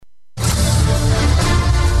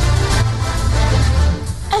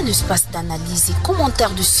espace d'analyse et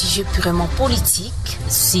commentaire de sujets purement politiques,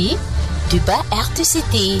 c'est Débat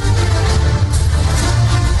RTCT.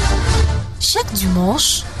 Chaque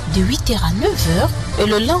dimanche, de 8h à 9h et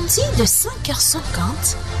le lundi de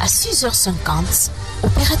 5h50 à 6h50,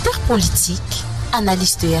 opérateurs politiques,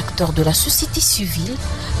 analystes et acteurs de la société civile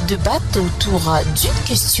débattent autour d'une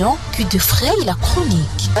question qui défraye la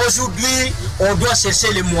chronique. Aujourd'hui, on doit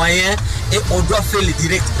chercher les moyens et on doit faire le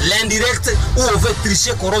direct. L'indirect, où on veut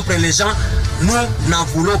tricher, corrompre les gens, nous n'en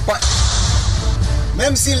voulons pas.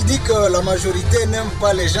 Même s'il dit que la majorité n'aime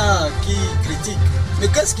pas les gens qui critiquent, mais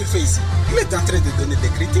qu'est-ce qu'il fait ici? Il est en train de donner des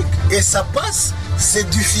critiques. Et ça passe, c'est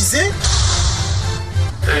diffusé.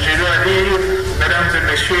 Je dois dire, mesdames et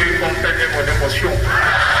messieurs, comprenez mon émotion.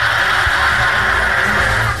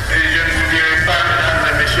 Et je ne vous dirai pas, mesdames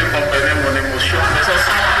et messieurs, comprenez mon émotion, mais ça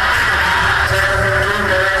sent plutôt,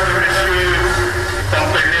 mesdames et messieurs,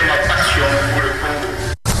 comprenez ma passion pour le Congo.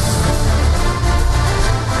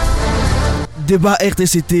 Débat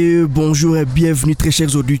RTCT, bonjour et bienvenue très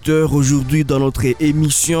chers auditeurs. Aujourd'hui dans notre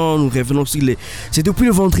émission, nous revenons sur c'est depuis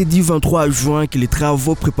le vendredi 23 juin que les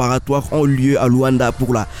travaux préparatoires ont lieu à Luanda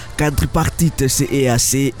pour la quadripartite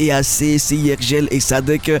CEAC, EAC, CIRGL et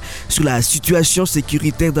SADC sur la situation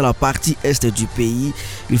sécuritaire dans la partie est du pays.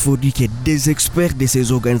 Il faut dire que des experts de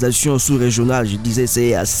ces organisations sous-régionales, je disais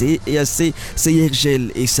CEAC, EAC,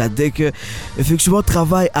 CIRGL et SADC, effectivement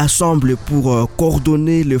travaillent ensemble pour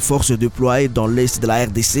coordonner les forces déployées dans l'est de la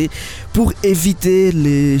RDC pour éviter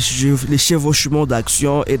les chevauchements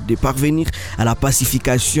d'action et de parvenir à la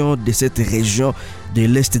pacification de cette région de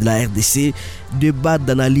l'est de la RDC. Débat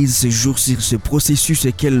d'analyse ce jour sur ce processus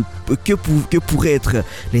et que pourraient être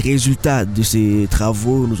les résultats de ces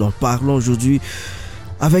travaux. Nous en parlons aujourd'hui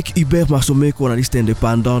avec Hubert Massomeko, analyste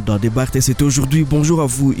indépendant dans Débat RTCT aujourd'hui. Bonjour à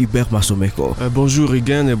vous Hubert Massomeko. Bonjour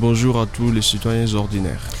Rigan et bonjour à tous les citoyens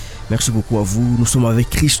ordinaires. Merci beaucoup à vous. Nous sommes avec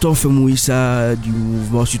Christophe Mouissa du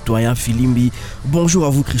mouvement citoyen Filimbi. Bonjour à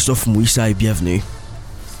vous Christophe Mouissa et bienvenue.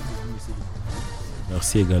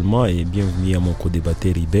 Merci également et bienvenue à mon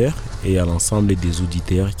co-débatteur Hubert et à l'ensemble des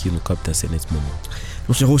auditeurs qui nous captent à ce moment.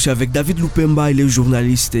 Nous serons aussi avec David Lupemba, il est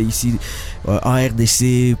journaliste ici en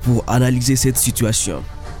RDC pour analyser cette situation.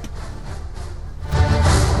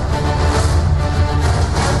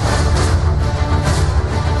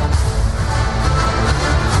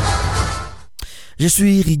 Je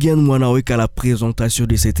suis MWANAWEKA à la présentation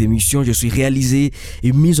de cette émission. Je suis réalisé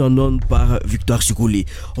et mis en onde par Victor Sikouli.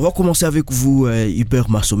 On va commencer avec vous, Hubert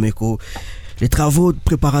Massomeko. Les travaux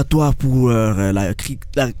préparatoires pour la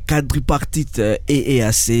quadripartite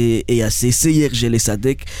EAC, CIRGL et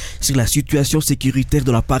SADC sur la situation sécuritaire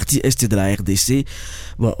de la partie est de la RDC.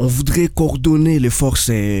 Bon, on voudrait coordonner les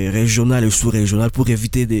forces régionales et sous-régionales pour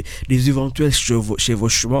éviter des éventuels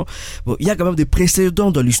chevauchements. Bon, il y a quand même des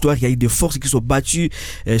précédents dans l'histoire. Il y a eu des forces qui sont battues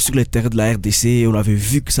sur les terrains de la RDC. On avait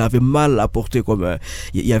vu que ça avait mal apporté.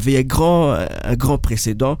 Il y avait un grand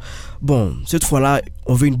précédent. Bon, cette fois-là,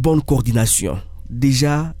 on veut une bonne coordination.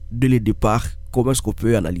 Déjà, dès le départ, comment est-ce qu'on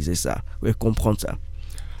peut analyser ça, comprendre ça?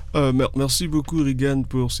 Merci beaucoup, Rigan,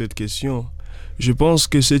 pour cette question. Je pense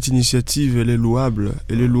que cette initiative, elle est louable.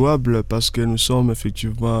 Elle est louable parce que nous sommes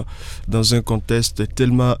effectivement dans un contexte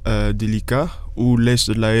tellement délicat où l'Est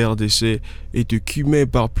de la RDC est occupé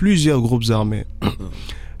par plusieurs groupes armés.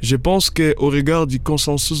 Je pense qu'au regard du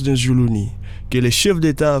consensus d'Injuluni, que les chefs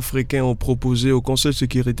d'État africains ont proposé au Conseil de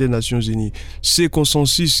sécurité des Nations Unies, ces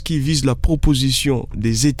consensus qui visent la proposition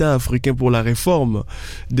des États africains pour la réforme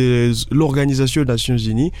de l'Organisation des Nations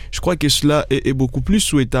Unies, je crois que cela est beaucoup plus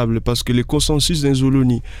souhaitable parce que le consensus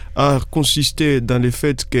d'Injuluni a consisté dans le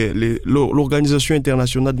fait que l'Organisation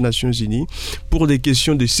internationale des Nations Unies, pour des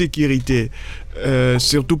questions de sécurité,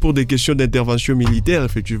 surtout pour des questions d'intervention militaire,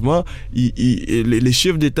 effectivement, les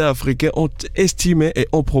chefs d'État africains ont estimé et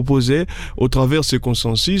ont proposé au travers de ce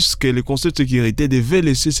consensus que le Conseil de sécurité devait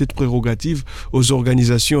laisser cette prérogative aux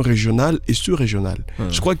organisations régionales et sous-régionales.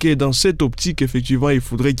 Je crois que dans cette optique, effectivement, il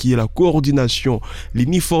faudrait qu'il y ait la coordination,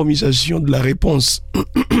 l'uniformisation de la réponse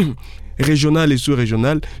régionale et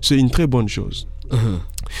sous-régionale. C'est une très bonne chose.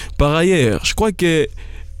 Par ailleurs, je crois qu'il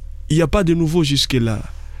n'y a pas de nouveau jusque-là.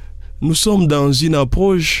 Nous sommes dans une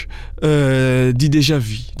approche dit déjà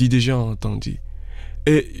vu, dit déjà entendu.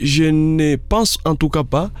 Et je ne pense en tout cas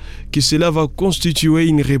pas que cela va constituer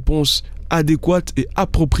une réponse adéquate et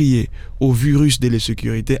appropriée au virus de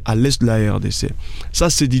l'insécurité à l'est de la RDC. Ça,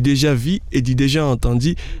 c'est dit déjà vu et dit déjà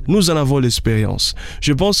entendu. Nous en avons l'expérience.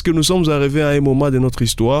 Je pense que nous sommes arrivés à un moment de notre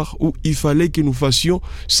histoire où il fallait que nous fassions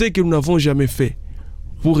ce que nous n'avons jamais fait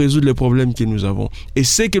pour résoudre les problèmes que nous avons. Et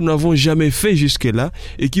ce que nous n'avons jamais fait jusque-là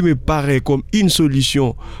et qui me paraît comme une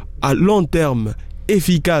solution à long terme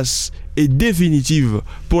efficace et définitive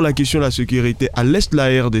pour la question de la sécurité à l'est de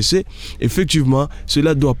la RDC, effectivement,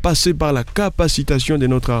 cela doit passer par la capacitation de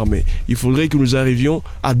notre armée. Il faudrait que nous arrivions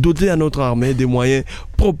à doter à notre armée des moyens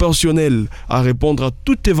proportionnels à répondre à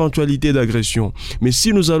toute éventualité d'agression. Mais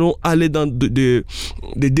si nous allons aller dans des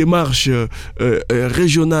démarches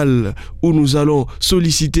régionales où nous allons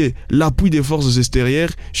solliciter l'appui des forces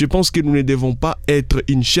extérieures, je pense que nous ne devons pas être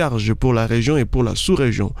une charge pour la région et pour la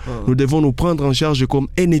sous-région. Nous devons nous prendre en charge comme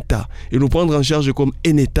un État. Et nous prendre en charge comme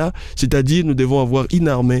un État, c'est-à-dire nous devons avoir une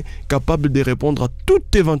armée capable de répondre à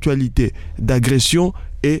toute éventualité d'agression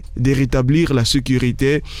et de rétablir la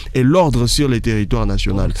sécurité et l'ordre sur les territoires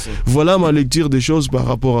nationaux. Voilà ma lecture des choses par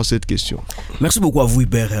rapport à cette question. Merci beaucoup à vous,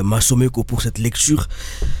 Hubert Masomeko, pour cette lecture.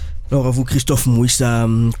 Alors à vous, Christophe Mouissa,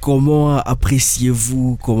 comment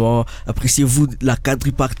appréciez-vous la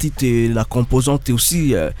quadripartite et la composante et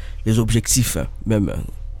aussi les objectifs même?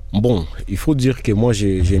 Bon, il faut dire que moi,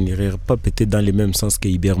 je n'irai pas peut-être dans le même sens que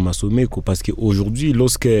Hubert Masomeko, parce qu'aujourd'hui,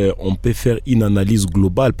 lorsqu'on peut faire une analyse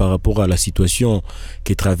globale par rapport à la situation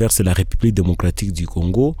que traverse la République démocratique du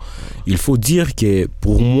Congo, il faut dire que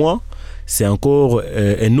pour moi, c'est encore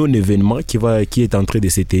un non-événement qui est en train de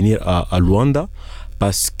se tenir à Luanda,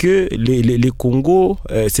 parce que les Congo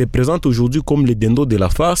se présentent aujourd'hui comme les dindos de la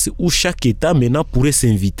farce, où chaque État maintenant pourrait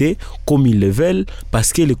s'inviter comme ils le veulent,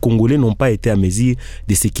 parce que les Congolais n'ont pas été à mesure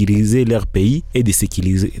de sécuriser leur pays et de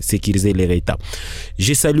sécuriser leur État.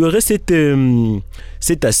 Je saluerai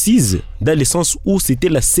cette assise dans le sens où c'était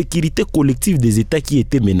la sécurité collective des États qui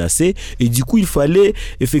était menacée, et du coup il fallait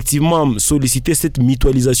effectivement solliciter cette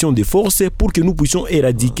mutualisation des forces pour que nous puissions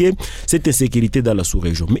éradiquer cette insécurité dans la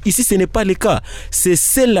sous-région. Mais ici ce n'est pas le cas. C'est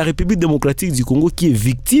celle la République démocratique du Congo qui est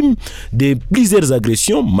victime de plusieurs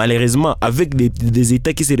agressions, malheureusement avec des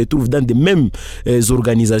États qui se retrouvent dans les mêmes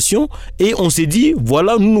organisations, et on s'est dit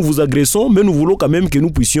voilà, nous vous agressons, mais nous voulons quand même que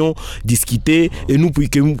nous puissions discuter et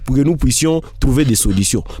que nous puissions trouver des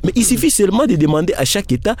solutions. Mais il suffit seulement de demander à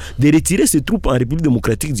chaque État de retirer ses troupes en République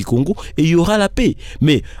démocratique du Congo et il y aura la paix.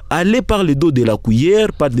 Mais aller par le dos de la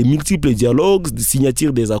cuillère, par de multiples dialogues, de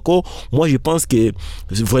signatures des accords, moi je pense que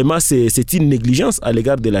vraiment c'est une négligence à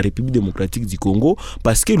l'égard de la République démocratique du Congo,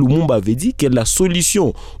 parce que Lumumba avait dit que la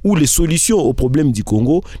solution ou les solutions aux problèmes du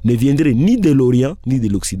Congo ne viendraient ni de l'Orient ni de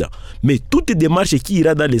l'Occident. Mais toute démarche qui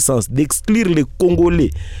ira dans le sens d'exclure les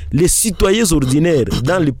Congolais, les citoyens ordinaires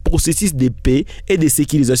dans le processus de paix et de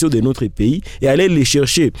sécurisation de notre pays et aller les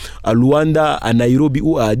chercher à Luanda, à Nairobi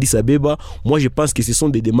ou à Addis Abeba, moi je pense que ce sont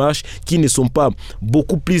des démarches qui ne sont pas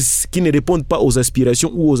qui ne répondent pas aux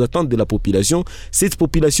aspirations ou aux attentes de la population. Cette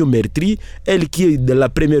population meurtrie, elle qui est de la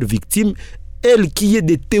première victime, elle qui est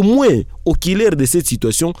des témoins oculaires de cette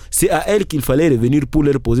situation, c'est à elle qu'il fallait revenir pour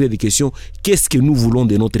leur poser des questions. Qu'est-ce que nous voulons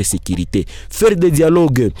de notre sécurité? Faire des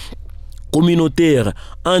dialogues communautaire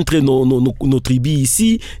entre nos tribus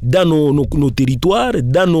ici, dans nos territoires,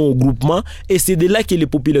 dans nos groupements, et c'est de là que les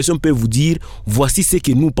populations peuvent vous dire voici ce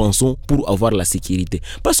que nous pensons pour avoir la sécurité.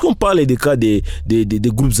 Parce qu'on parle des cas des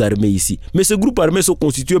groupes armés ici, mais ces groupes armés sont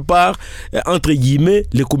constitués par entre guillemets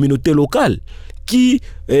les communautés locales qui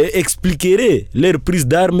expliquerait leur prise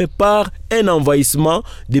d'armes par un envahissement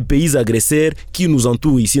des pays agresseurs qui nous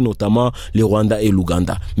entourent ici, notamment le Rwanda et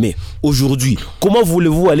l'Ouganda. Mais aujourd'hui, comment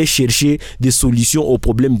voulez-vous aller chercher des solutions aux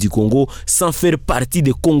problèmes du Congo sans faire partie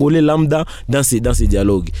des Congolais lambda dans ces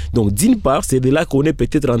dialogues? Donc d'une part, c'est de là qu'on est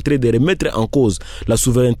peut-être en train de remettre en cause la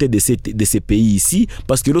souveraineté de ces pays ici,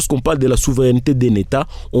 parce que lorsqu'on parle de la souveraineté d'un État,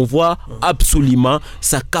 on voit absolument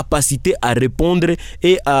sa capacité à répondre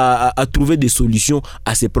et à trouver des solutions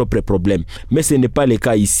à ses propres problèmes. Mais ce n'est pas le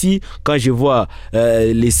cas ici. Quand je vois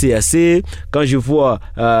les CAC, quand je vois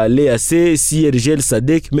l'EAC, CIRGL,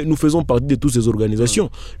 SADC, mais nous faisons partie de toutes ces organisations.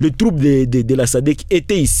 Les troupes de la SADC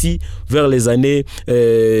étaient ici vers les années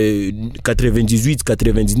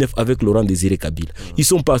 98-99 avec Laurent Désiré Kabila. Ils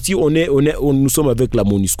sont partis, nous sommes avec la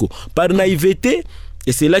MONUSCO. Par naïveté,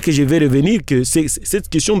 et c'est là que je vais revenir, que cette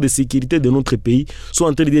question de sécurité de notre pays soit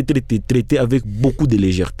en train d'être traitée avec beaucoup de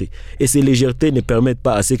légèreté. Et ces légèretés ne permettent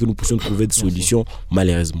pas à ce que nous puissions trouver des solutions,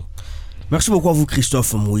 malheureusement. Merci beaucoup à vous,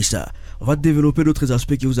 Christophe Mouissa. On va développer d'autres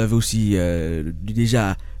aspects que vous avez aussi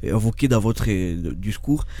déjà évoqués dans votre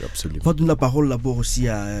discours. Absolument. On va donner la parole d'abord aussi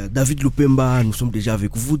à David Lupemba. Nous sommes déjà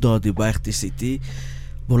avec vous dans le débat RTCT.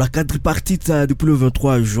 Bon, la quadripartite depuis le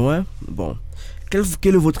 23 juin. Bon.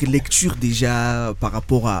 Quelle est votre lecture déjà par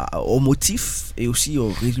rapport aux motifs et aussi aux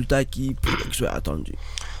résultats qui sont attendus?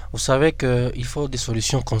 Vous savez qu'il faut des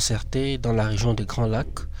solutions concertées dans la région des Grands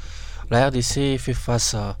Lacs. La RDC fait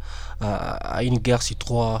face à une guerre sur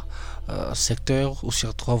 3 secteurs ou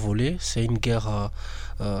sur 3 volets. C'est une guerre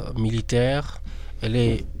militaire, elle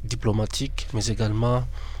est diplomatique, mais également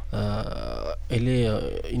elle est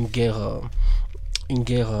une guerre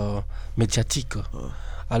médiatique.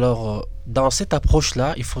 Alors, dans cette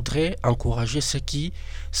approche-là, il faudrait encourager ceux qui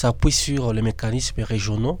s'appuient sur les mécanismes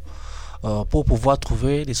régionaux pour pouvoir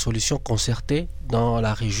trouver des solutions concertées dans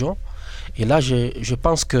la région. Et là, je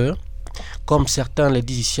pense que, comme certains le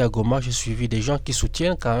disent ici à Goma, j'ai suivi des gens qui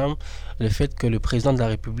soutiennent quand même le fait que le président de la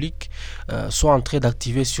République soit en train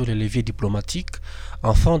d'activer sur les leviers diplomatiques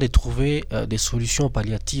afin de trouver des solutions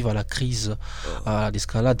palliatives à la crise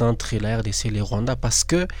d'escalade entre la RDC et le Rwanda, parce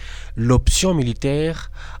que l'option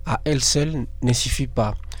militaire à elle seule ne suffit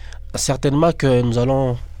pas. Certainement que nous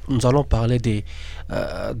allons parler de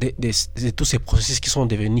tous ces processus qui sont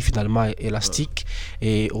devenus finalement élastiques,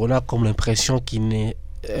 et on a comme l'impression qu'ils ne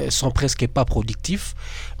sont presque pas productifs.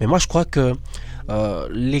 Mais moi je crois que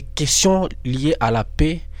les questions liées à la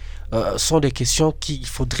paix sont des questions qu'il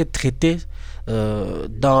faudrait traiter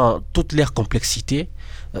dans toute leur complexité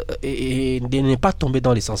et de ne pas tomber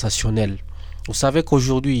dans les sensationnels. Vous savez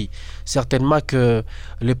qu'aujourd'hui, certainement que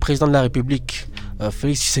le président de la République,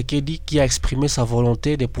 Félix Tshisekedi, qui a exprimé sa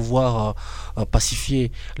volonté de pouvoir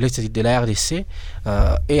pacifier l'Est de la RDC,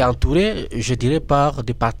 est entouré, je dirais, par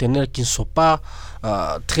des partenaires qui ne sont pas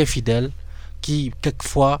très fidèles, qui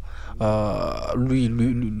quelquefois lui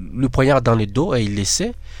poignardent dans le dos, et il le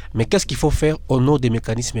sait. Mais qu'est-ce qu'il faut faire au nom des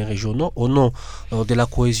mécanismes régionaux, au nom de la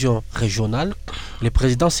cohésion régionale? Le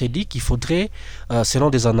président s'est dit qu'il faudrait, selon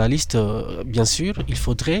des analystes, bien sûr, il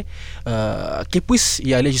faudrait qu'il puisse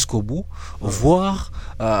y aller jusqu'au bout, voir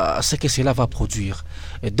ce que cela va produire.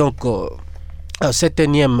 Et donc, cette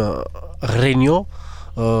énième réunion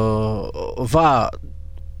va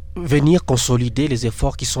venir consolider les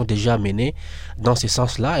efforts qui sont déjà menés dans ce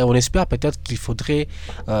sens-là, et on espère peut-être qu'il faudrait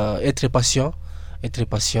être patient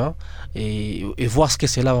et voir ce que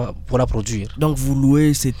cela pourra produire. Donc vous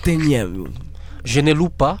louez cet énième? Je ne loue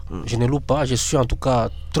pas, je suis en tout cas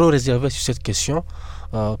trop réservé sur cette question,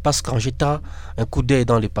 parce qu'en jetant un coup d'œil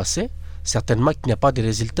dans le passé, certainement qu'il n'y a pas de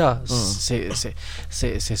résultats. Ces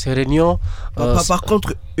réunions... par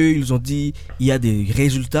contre, eux, ils ont dit qu'il y a des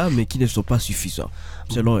résultats, mais qui ne sont pas suffisants,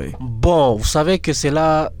 selon eux. Bon, vous savez que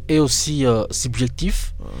cela est aussi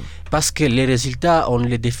subjectif, parce que les résultats, on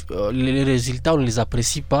ne les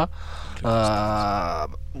apprécie pas,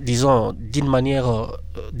 disons, d'une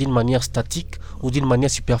manière statique ou d'une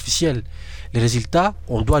manière superficielle. Les résultats,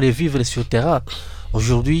 on doit les vivre sur le terrain.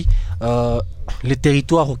 Aujourd'hui, les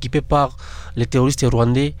territoires occupés par les terroristes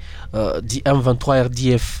rwandais dits M23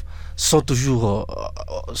 RDF sont toujours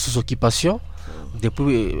sous occupation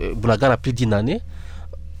depuis Boulagan a plus d'une année.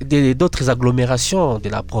 D'autres agglomérations de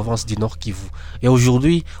la province du Nord Kivu. Et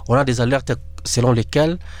aujourd'hui, on a des alertes selon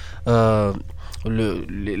lesquelles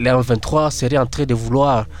les M23 seraient en train de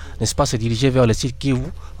vouloir, n'est-ce pas, se diriger vers le site Kivu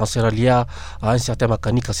en se reliant à un certain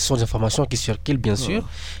Makanika. Ce sont des informations qui circulent, bien sûr,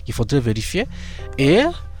 qu'il faudrait vérifier. Et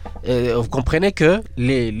vous comprenez que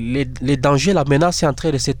les dangers, la menace est en train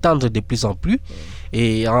de s'étendre de plus en plus.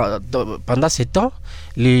 Et pendant ces temps,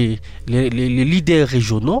 les leaders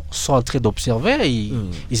régionaux sont en train d'observer.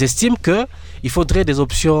 Ils estiment qu'il faudrait des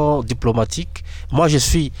options diplomatiques. Moi, je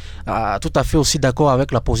suis tout à fait aussi d'accord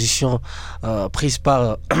avec la position prise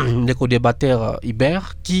par le co-débatteur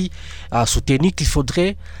Hubert, qui a soutenu qu'il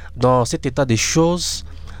faudrait, dans cet état des choses,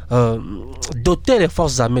 doter les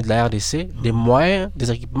forces armées de la RDC des moyens, des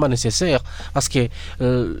équipements nécessaires, parce que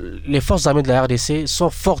les forces armées de la RDC sont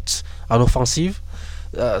fortes en offensive.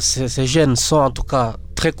 Ces jeunes sont en tout cas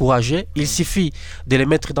très courageux. Il suffit de les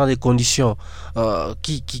mettre dans des conditions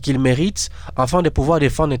qu'ils méritent afin de pouvoir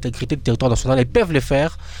défendre l'intégrité du territoire national. Ils peuvent le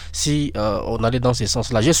faire si on allait dans ce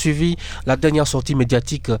sens-là. J'ai suivi la dernière sortie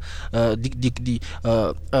médiatique du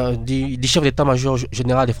chef d'état-major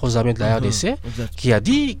général des forces armées de la RDC, qui a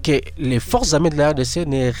dit que les forces armées de la RDC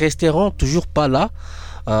ne resteront toujours pas là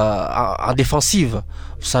en défensive.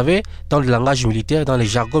 Vous savez, dans le langage militaire, dans les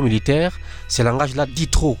jargons militaires, ce langage-là dit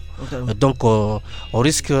trop. Donc, on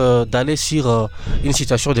risque d'aller sur une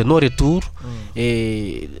situation de non-retour,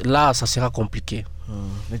 et là, ça sera compliqué.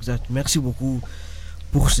 Exact. Merci beaucoup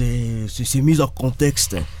pour ces mises en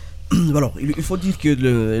contexte. Alors, il faut dire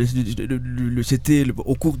que c'était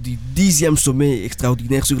au cours du 10e sommet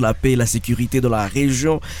extraordinaire sur la paix et la sécurité dans la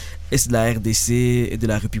région est de la RDC et de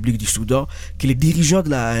la République du Soudan que les dirigeants de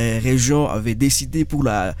la région avaient décidé pour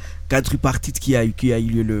la quadripartite qui a eu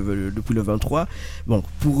lieu depuis le 23. Bon,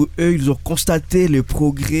 pour eux, ils ont constaté le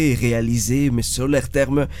progrès réalisé, mais sur leurs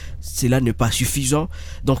termes, cela n'est pas suffisant.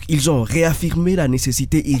 Donc, ils ont réaffirmé la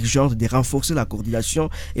nécessité urgente de renforcer la coordination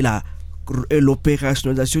et la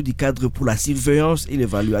l'opérationnalisation du cadre pour la surveillance et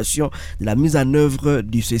l'évaluation de la mise en œuvre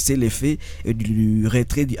du cessez-le-feu et du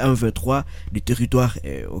retrait du M23 du territoire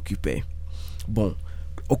occupé. Bon,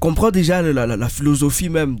 on comprend déjà la philosophie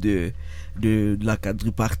même de la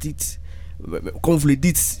quadripartite. Comme vous le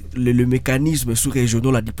dites, le mécanisme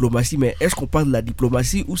sous-régional, la diplomatie, mais est-ce qu'on parle de la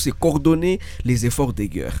diplomatie ou c'est coordonner les efforts des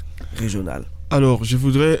guerres régionales? Alors, je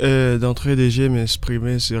voudrais d'entrée déjà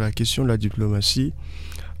m'exprimer sur la question de la diplomatie.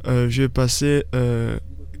 J'ai passé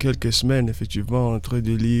quelques semaines, effectivement, en train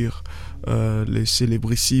de lire le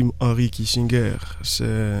célébrissime Henry Kissinger.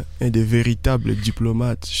 C'est un des véritables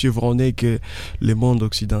diplomates chevronnés que le monde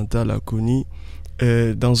occidental a connu.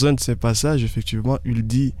 Dans un de ses passages, effectivement, il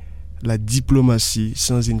dit « La diplomatie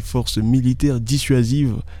sans une force militaire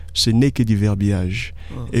dissuasive, ce n'est que du verbiage. »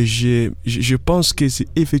 Et je pense que c'est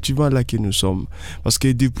effectivement là que nous sommes. Parce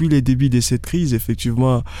que depuis le début de cette crise,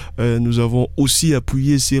 effectivement, nous avons aussi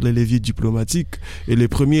appuyé sur les leviers diplomatiques. Et les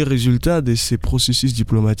premiers résultats de ces processus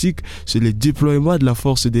diplomatiques, c'est le déploiement de la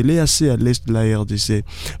force de l'EAC à l'est de la RDC.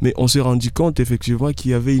 Mais on s'est rendu compte, effectivement,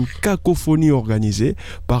 qu'il y avait une cacophonie organisée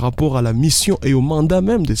par rapport à la mission et au mandat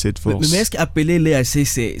même de cette force. Mais est-ce qu'appeler l'EAC,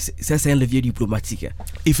 c'est un levier diplomatique?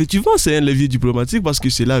 Effectivement, c'est un levier diplomatique parce que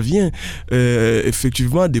cela vient effectivement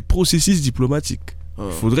des processus diplomatiques.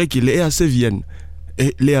 Il faudrait que l'EAC vienne.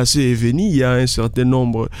 Et l'EAC est venu, il y a un certain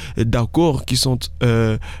nombre d'accords qui sont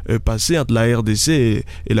passés entre la RDC et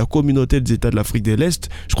la communauté des États de l'Afrique de l'Est.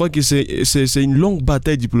 Je crois que c'est une longue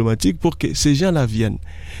bataille diplomatique pour que ces gens-là viennent.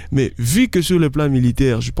 Mais vu que sur le plan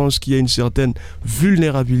militaire, je pense qu'il y a une certaine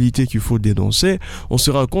vulnérabilité qu'il faut dénoncer, on se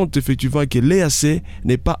rend compte effectivement que l'EAC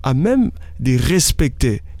n'est pas à même de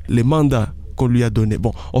respecter les mandats qu'on lui a donné.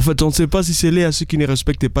 Bon, en fait, on ne sait pas si c'est l'EAC qui ne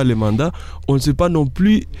respecte pas les mandats. On ne sait pas non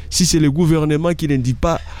plus si c'est le gouvernement qui ne dit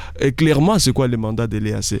pas clairement c'est quoi le mandat de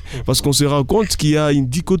l'EAC. Parce qu'on se rend compte qu'il y a une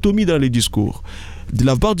dichotomie dans les discours. De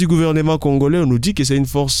la part du gouvernement congolais, on nous dit que c'est une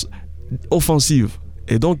force offensive.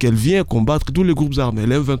 Et donc, elle vient combattre tous les groupes armés,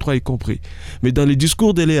 les M23 y compris. Mais dans les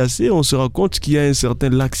discours de l'EAC, on se rend compte qu'il y a un certain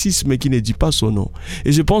laxisme qui ne dit pas son nom.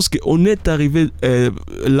 Et je pense qu'on est arrivé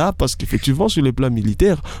là parce qu'effectivement, sur le plan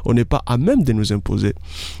militaire, on n'est pas à même de nous imposer.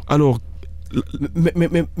 Alors... Mais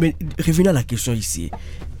revenons à la question ici.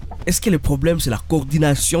 Est-ce que le problème, c'est la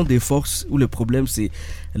coordination des forces ou le problème, c'est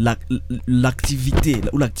l'activité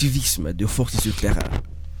ou l'activisme des forces sur le terrain?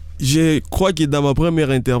 Je crois que dans ma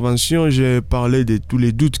première intervention, j'ai parlé de tous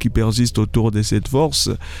les doutes qui persistent autour de cette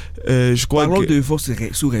force. Parlons de forces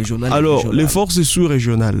sous-régionales. Alors, les forces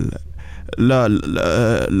sous-régionales. La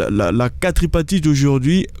quadripartite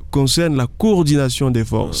d'aujourd'hui concerne la coordination des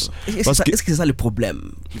forces. Est-ce que c'est ça le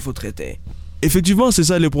problème qu'il faut traiter? Effectivement, c'est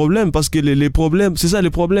ça le problème, parce que les problèmes, c'est ça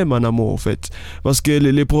le problème en amont en fait. Parce que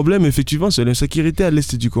les problèmes, effectivement, c'est l'insécurité à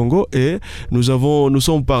l'est du Congo et nous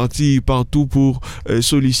sommes partis partout pour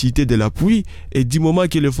solliciter de l'appui et du moment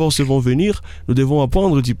que les forces vont venir, nous devons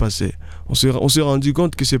apprendre d'y passer. On s'est rendu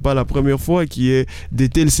compte que c'est pas la première fois qu'il y ait de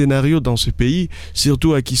tels scénarios dans ce pays,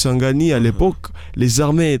 surtout à Kisangani à l'époque. Les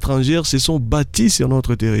armées étrangères se sont bâties sur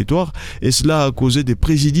notre territoire et cela a causé des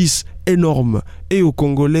préjudices énormes et aux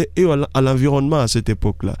Congolais et à l'environnement à cette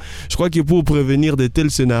époque-là. Je crois que pour prévenir de tels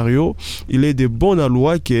scénarios, il est de bonne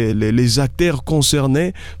loi que les acteurs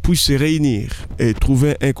concernés puissent se réunir et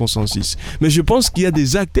trouver un consensus. Mais je pense qu'il y a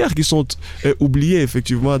des acteurs qui sont oubliés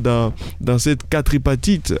effectivement dans cette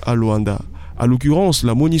quadripartite à Luanda. À l'occurrence,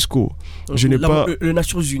 la MONUSCO. Les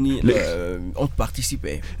Nations Unies ont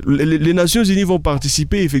participé. Les Nations Unies vont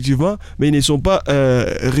participer, effectivement, mais ils ne sont pas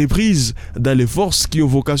reprises dans les forces qui ont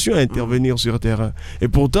vocation à intervenir sur le terrain. Et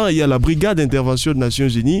pourtant, il y a la brigade d'intervention des Nations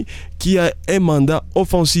Unies qui a un mandat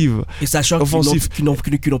offensif. Et sachant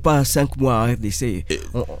qu'ils n'ont pas 5 mois à RDC.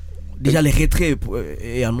 Déjà, le retrait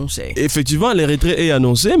est annoncé. Effectivement, le retrait est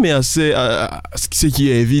annoncé, mais ce qui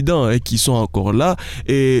est évident est qu'ils sont encore là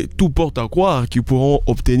et tout porte à croire qu'ils pourront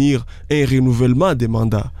obtenir un renouvellement des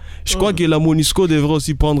mandats. Je crois que la MONUSCO devrait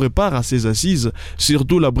aussi prendre part à ces assises,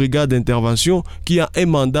 surtout la brigade d'intervention qui a un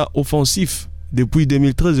mandat offensif depuis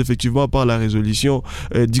 2013, effectivement, par la résolution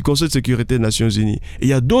du Conseil de sécurité des Nations Unies. Et il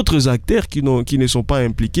y a d'autres acteurs qui ne sont pas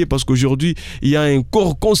impliqués parce qu'aujourd'hui, il y a un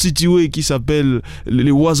corps constitué qui s'appelle les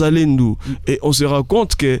Wazalendo. Et on se rend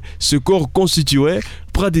compte que ce corps constitué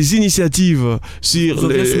prend des initiatives sur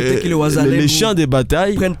les champs de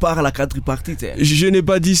bataille. Prennent part à la quadripartite. Je n'ai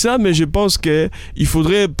pas dit ça, mais je pense qu'il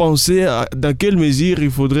faudrait penser dans quelle mesure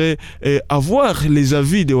il faudrait avoir les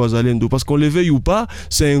avis des Wazalendo. Parce qu'on le veuille ou pas,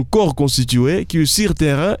 c'est un corps constitué qui est sur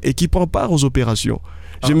terrain et qui prend part aux opérations.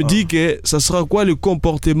 Je me dis que ça sera quoi le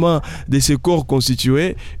comportement de ces corps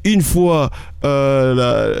constitués une fois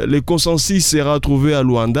le consensus sera trouvé à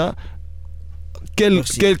Luanda.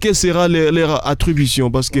 quelle sera leur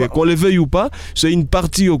attribution? Parce que qu'on les veuille ou pas, c'est une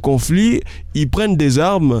partie au conflit, ils prennent des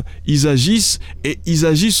armes, ils agissent et ils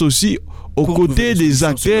agissent aussi aux côtés des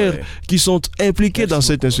acteurs qui sont impliqués dans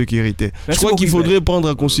cette insécurité. Je crois qu'il faudrait prendre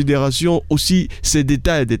en considération aussi ces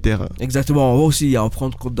détails des terrains. Exactement, on va aussi en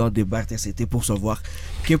prendre compte dans le débat RTCT pour savoir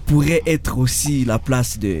quelle pourrait être aussi la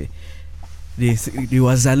place des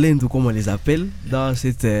Ouazalènes, ou comme on les appelle, dans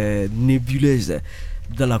cette nébuleuse,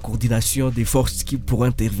 dans la coordination des forces qui pourraient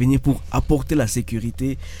intervenir pour apporter la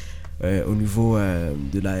sécurité au niveau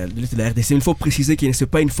de la RDC. Il faut préciser que ce n'est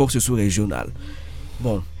pas une force sous-régionale.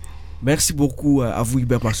 Bon. Merci beaucoup à vous,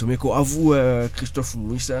 Hubert Masomeko, à vous, Christophe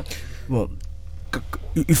Mouissa. Bon,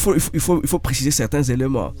 il faut préciser certains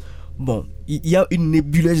éléments. Bon, il y a une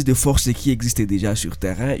nébuleuse de forces qui existe déjà sur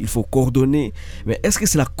terrain, il faut coordonner. Mais est-ce que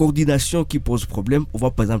c'est la coordination qui pose problème? On voit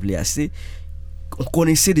par exemple les AC. On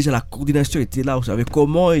connaissait déjà, la coordination était là, on savait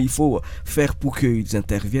comment il faut faire pour qu'ils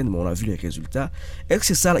interviennent, mais on a vu les résultats. Est-ce que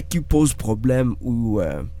c'est ça qui pose problème ou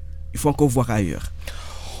il faut encore voir ailleurs?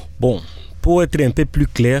 Bon. Pour être un peu plus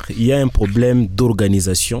clair, il y a un problème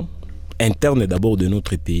d'organisation interne d'abord de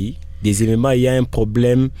notre pays. Deuxièmement, il y a un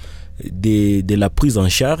problème de la prise en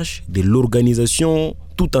charge, de l'organisation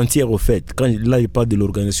tout entière au fait. Quand là je parle de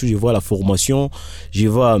l'organisation, je vois la formation, je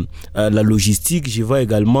vois la logistique, je vois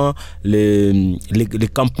également les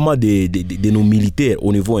campements de nos militaires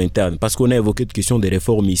au niveau interne. Parce qu'on a évoqué une question de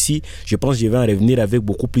réforme ici, je pense que je vais en revenir avec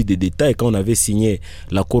beaucoup plus de détails. Quand on avait signé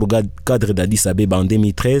l'accord cadre d'Addis Abeba en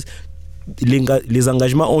 2013, les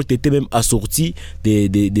engagements ont été même assortis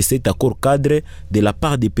de cet accord cadre de la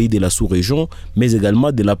part des pays de la sous-région, mais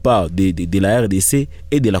également de la part de la RDC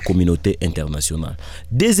et de la communauté internationale.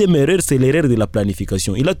 Deuxième erreur, c'est l'erreur de la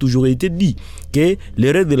planification. Il a toujours été dit que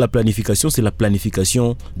l'erreur de la planification, c'est la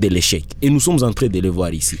planification de l'échec. Et nous sommes en train de le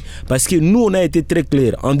voir ici. Parce que nous, on a été très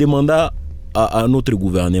clairs en demandant à notre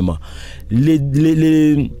gouvernement.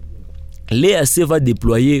 L'EAC va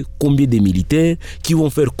déployer combien de militaires, qui vont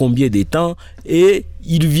faire combien de temps, et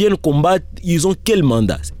ils viennent combattre, ils ont quel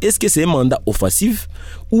mandat? Est-ce que c'est un mandat offensif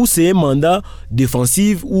ou c'est un mandat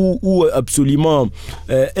défensif ou absolument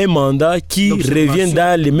un mandat qui revient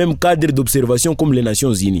dans les mêmes cadres d'observation comme les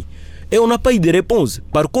Nations Unies? Et on n'a pas eu de réponse.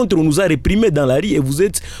 Par contre, on nous a réprimés dans la rue et vous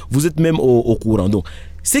êtes même au courant. Donc,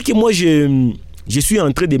 c'est que moi je suis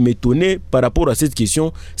en train de m'étonner par rapport à cette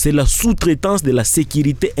question, c'est la sous-traitance de la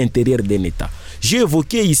sécurité intérieure d'un État. J'ai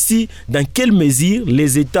évoqué ici dans quelle mesure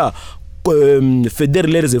les États fédèrent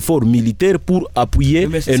leurs efforts militaires pour appuyer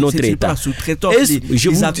notre État.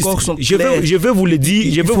 Je vais vous le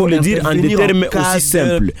dire en des termes aussi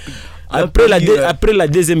simples. Après la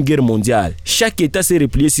Deuxième Guerre mondiale, chaque État s'est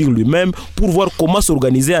replié sur lui-même pour voir comment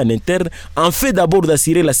s'organiser en interne, en fait d'abord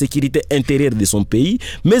d'assurer la sécurité intérieure de son pays,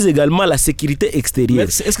 mais également la sécurité extérieure.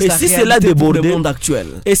 Et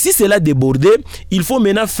si cela débordait, il faut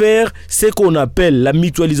maintenant faire ce qu'on appelle la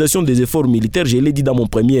mutualisation des efforts militaires. Je l'ai dit dans ma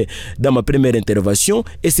première intervention,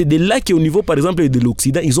 et c'est de là qu'au niveau par exemple de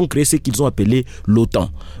l'Occident, ils ont créé ce qu'ils ont appelé l'OTAN.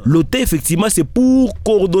 L'OTAN, effectivement, c'est pour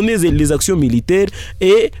coordonner les actions militaires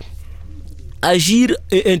et agir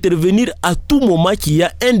et intervenir à tout moment qu'il y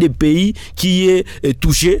a un des pays qui est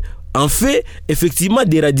touché, en fait, effectivement,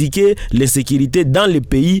 d'éradiquer l'insécurité dans les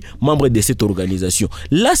pays membres de cette organisation.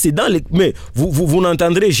 Là, c'est dans les... Mais vous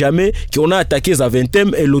n'entendrez jamais qu'on a attaqué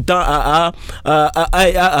Zaventem et l'OTAN a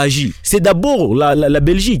agi. C'est d'abord la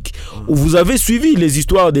Belgique. Vous avez suivi les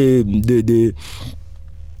histoires de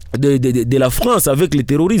la France avec le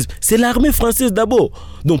terrorisme. C'est l'armée française d'abord.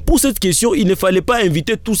 Donc pour cette question, il ne fallait pas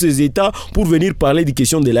inviter tous ces États pour venir parler des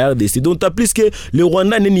questions de la RDC. Donc plus que le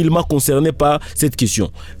Rwanda n'est nullement concerné par cette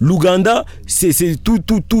question. L'Ouganda,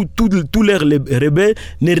 tous leurs rebelles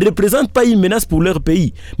ne représentent pas une menace pour leur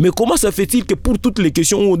pays. Mais comment ça fait-il que pour toutes les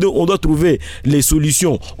questions où on doit trouver les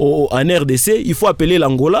solutions en RDC, il faut appeler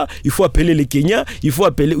l'Angola, il faut appeler le Kenya, il faut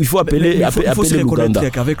appeler l'Ouganda.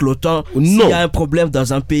 Qu'avec l'OTAN, s'il y a un problème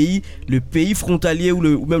dans un pays, le pays frontalier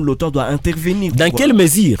ou même l'OTAN doit intervenir. Dans quelle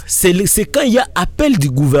mesure? C'est quand il y a appel du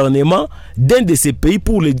gouvernement d'un de ces pays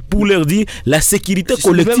pour leur dire la sécurité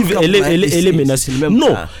collective elle est menacée.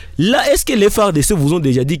 Non. Là, est-ce que les FARDC vous ont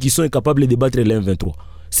déjà dit qu'ils sont incapables de battre les M23?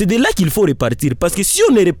 C'est de là qu'il faut repartir. Parce que si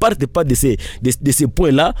on ne reparte pas de ces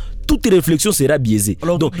points-là, toute réflexion sera biaisée.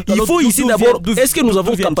 Donc, il faut ici d'abord, est-ce que nous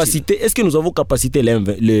avons capacité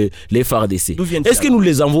les FARDC? Est-ce que nous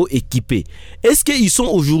les avons équipés? Est-ce qu'ils sont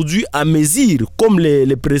aujourd'hui à mesure, comme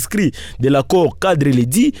les prescrits de l'accord cadre le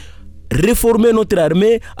dit, réformer notre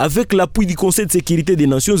armée avec l'appui du Conseil de sécurité des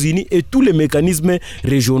Nations Unies et tous les mécanismes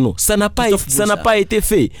régionaux? Ça n'a pas été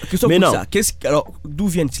fait. Maintenant, alors, d'où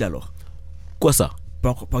viennent-ils alors? Quoi ça?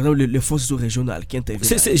 par exemple les forces régionales qui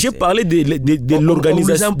interviennent. J'ai parlé de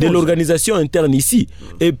l'organisation interne ici.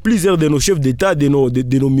 Et plusieurs de nos chefs d'État, de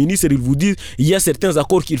nos ministres, ils vous disent il y a certains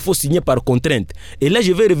accords qu'il faut signer par contrainte. Et là,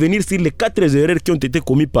 je vais revenir sur les 4 erreurs qui ont été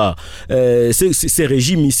commises par ces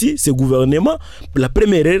régimes ici, ces gouvernements. La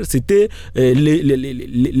première erreur, c'était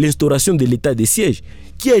l'instauration de l'état de siège,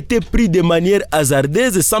 qui a été pris de manière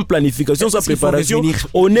hasardeuse, sans planification, sans préparation.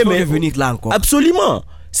 On est revenir là encore. Absolument.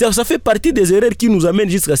 Ça fait partie des erreurs qui nous amènent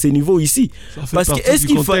jusqu'à ce niveau ici. Parce que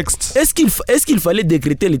est-ce qu'il fallait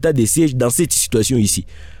décréter l'état de siège dans cette situation ici?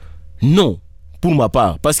 Non, pour ma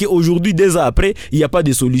part. Parce qu'aujourd'hui, 2 ans après, il n'y a pas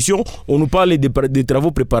de solution. On nous parle des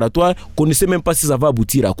travaux préparatoires qu'on ne sait même pas si ça va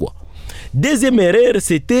aboutir à quoi. Deuxième erreur,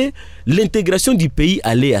 c'était l'intégration du pays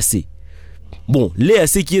à l'EAC. Bon,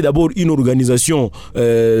 l'EAC qui est d'abord une organisation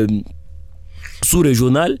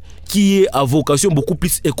sous-régionale qui est à vocation beaucoup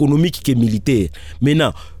plus économique que militaire.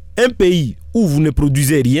 Maintenant, un pays où vous ne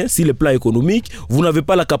produisez rien sur le plan économique, vous n'avez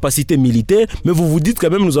pas la capacité militaire, mais vous vous dites quand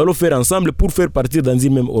même nous allons faire ensemble pour faire partie dans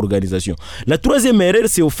une même organisation. La troisième erreur,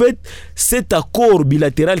 c'est au fait cet accord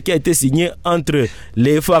bilatéral qui a été signé entre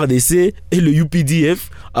les FARDC et le UPDF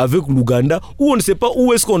avec l'Ouganda, où on ne sait pas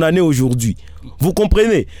où est-ce qu'on en est aujourd'hui. Vous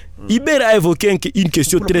comprenez? Iber a évoqué une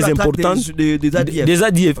question très importante des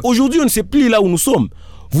ADF. Aujourd'hui, on ne sait plus là où nous sommes.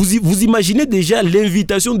 Vous imaginez déjà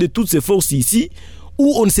l'invitation de toutes ces forces ici,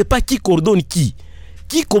 où on ne sait pas qui coordonne qui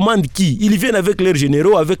commande qui. Ils viennent avec leurs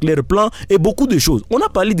généraux, avec leurs plans et beaucoup de choses. On a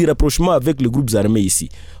parlé du rapprochement avec les groupes armés ici,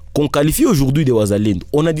 qu'on qualifie aujourd'hui de Ouazalendo.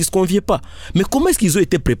 On n'a dit ce qu'on ne vient pas. Mais comment est-ce qu'ils ont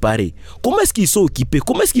été préparés? Comment est-ce qu'ils sont équipés?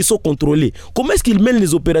 Comment est-ce qu'ils sont contrôlés? Comment est-ce qu'ils mènent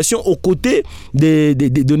les opérations aux côtés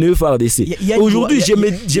de nos FARDC? Aujourd'hui, je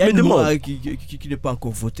me demande. Qui n'est pas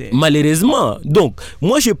encore voté. Malheureusement. Donc,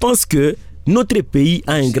 moi, je pense que notre pays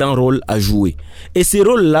a un grand rôle à jouer. Et ce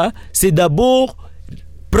rôle-là, c'est d'abord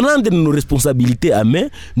prendre nos responsabilités à main,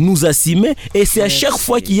 nous assumer, et c'est à chaque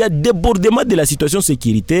fois qu'il y a débordement de la situation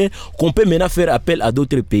sécuritaire qu'on peut maintenant faire appel à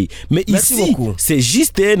d'autres pays. Mais ici, c'est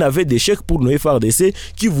juste un aveu d'échec pour nos FARDC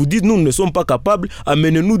qui vous disent nous ne sommes pas capables,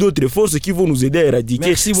 amenez-nous d'autres forces qui vont nous aider à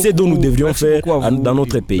éradiquer ce dont nous devrions faire dans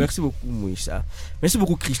notre pays. Merci beaucoup Moïsa. Merci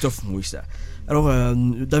beaucoup Christophe Moïsa. Alors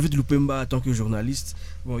David Lupemba, en tant que journaliste,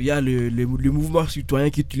 bon, il y a le mouvement citoyen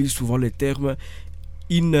qui utilise souvent les termes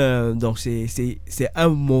donc c'est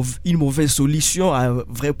une mauvaise solution à un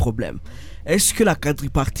vrai problème. Est-ce que la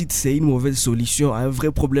quadripartite c'est une mauvaise solution à un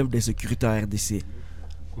vrai problème de sécurité en RDC?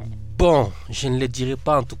 Bon, je ne le dirais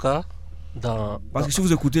pas en tout cas. Parce que si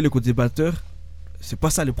vous écoutez les co-débatteurs, c'est pas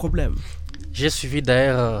ça le problème. J'ai suivi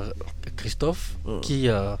d'ailleurs Christophe qui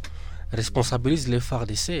responsabilise les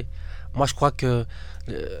FARDC. Moi je crois que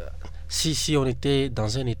si on était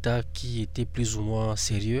dans un état qui était plus ou moins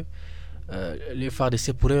sérieux, les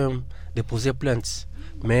FARDC pourraient déposer plainte,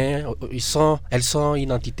 mais elles sont une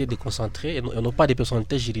entité déconcentrée et n'ont pas de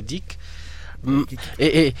personnalité juridique.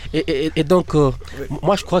 Et donc,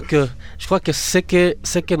 moi je crois que ce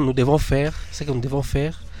que nous devons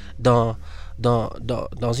faire, dans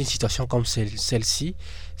une situation comme celle-ci,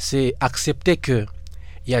 c'est accepter qu'il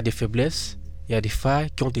y a des faiblesses, il y a des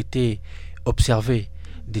failles qui ont été observées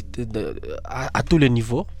à tous les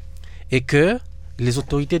niveaux et que les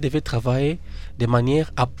autorités devaient travailler de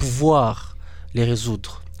manière à pouvoir les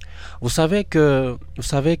résoudre. Vous savez que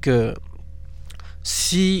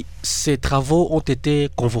si ces travaux ont été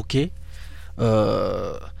convoqués,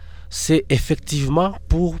 c'est effectivement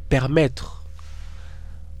pour permettre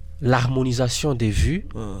l'harmonisation des vues,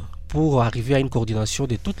 pour arriver à une coordination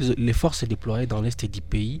de toutes les forces déployées dans l'est du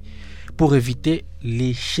pays, pour éviter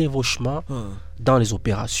les chevauchements dans les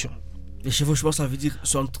opérations. Les chevauchements, ça veut dire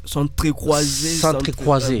s'entrecroiser.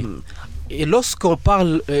 S'entrecroiser. Et lorsqu'on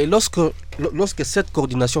parle, lorsque cette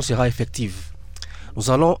coordination sera effective,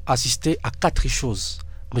 nous allons assister à 4 choses.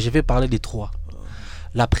 Mais je vais parler des 3.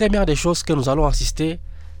 La première des choses que nous allons assister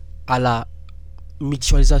à la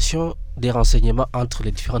mutualisation des renseignements entre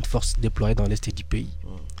les différentes forces déployées dans l'est du pays.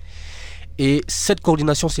 Et cette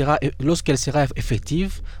coordination lorsqu'elle sera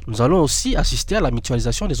effective, nous allons aussi assister à la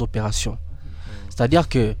mutualisation des opérations. C'est-à-dire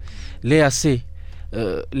que l'EAC,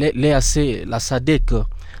 la SADC,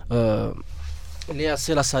 la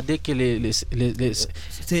SADC et les SADC.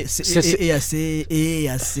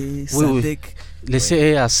 Les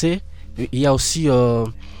CEAC, il y a aussi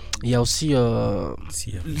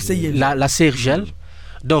la CIRGEL.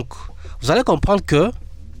 Donc, vous allez comprendre que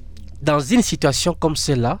dans une situation comme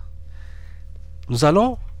celle-là, nous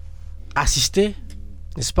allons assister,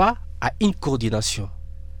 n'est-ce pas, à une coordination,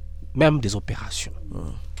 même des opérations.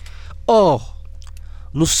 Or,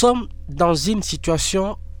 nous sommes dans une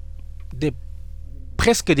situation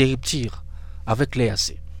presque de rupture avec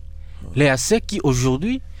l'EAC. L'EAC qui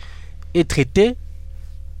aujourd'hui est traité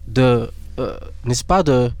de, n'est-ce pas,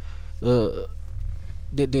 de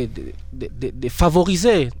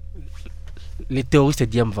favoriser les terroristes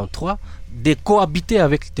du M23, de cohabiter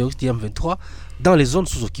avec les terroristes du M23 dans les zones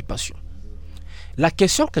sous occupation. La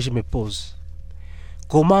question que je me pose,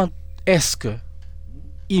 comment est-ce que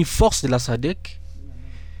une force de la SADC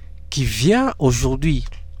qui vient aujourd'hui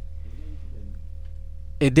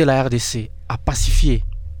aider la RDC à pacifier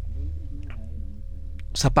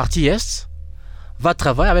sa partie Est va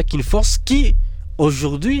travailler avec une force qui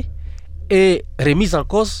aujourd'hui est remise en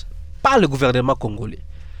cause par le gouvernement congolais.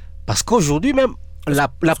 Parce qu'aujourd'hui même, la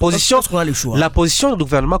position du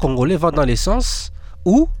gouvernement congolais va dans le sens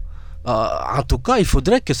où, en tout cas, il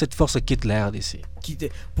faudrait que cette force quitte la RDC.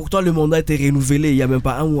 Pourtant, le mandat a été renouvelé il n'y a même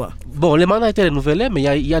pas un mois. Bon, le mandat a été renouvelé, mais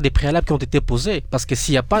il y a des préalables qui ont été posés. Parce que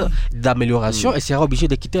s'il n'y a pas d'amélioration, elle sera obligée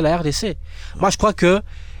de quitter la RDC. Moi, je crois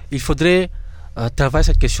qu'il faudrait travailler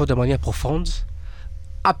cette question de manière profonde.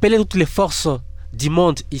 Appeler toutes les forces du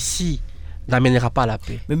monde ici n'amènera pas la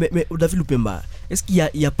paix. Mais David Lupemba, est-ce qu'il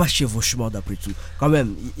n'y a pas chevauchement d'après tout? Quand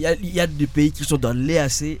même, il y a des pays qui sont dans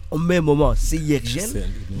l'EAC au même moment, c'est IRGL.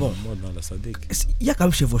 Bon, il y a quand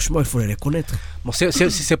même chevauchement, il faut le reconnaître. Bon,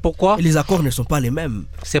 c'est pourquoi... Et les accords ne sont pas les mêmes.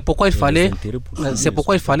 C'est pourquoi il fallait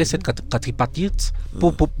cette quadripartite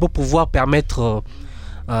pour pouvoir permettre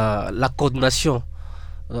la coordination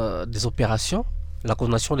des opérations, la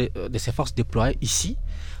coordination de ces forces déployées ici.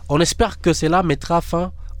 On espère que cela mettra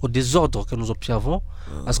fin au désordre que nous observons,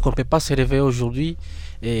 parce qu'on ne peut pas se réveiller aujourd'hui,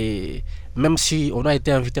 et même si on a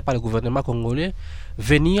été invité par le gouvernement congolais,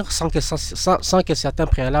 venir sans que certains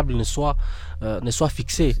préalables ne soient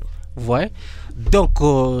fixés. Vous voyez? Donc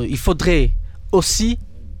il faudrait aussi,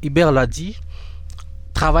 Hubert l'a dit,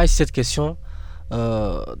 travailler sur cette question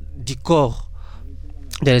du corps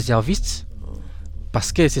des réservistes,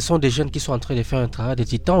 parce que ce sont des jeunes qui sont en train de faire un travail de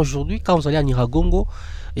titan aujourd'hui. Quand vous allez à Niragongo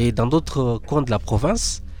et dans d'autres coins de la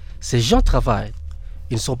province, ces gens travaillent.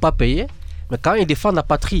 Ils ne sont pas payés, mais quand ils défendent la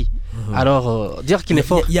patrie, alors dire qu'il est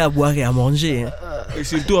fort. Il y a à boire et à manger. Et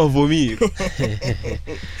surtout à vomir.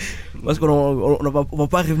 Parce qu'on ne va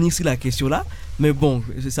pas revenir sur la question là, mais bon,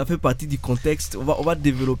 ça fait partie du contexte. On va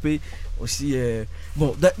développer aussi.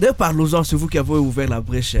 Bon, d'ailleurs, parlons-en, c'est vous qui avez ouvert la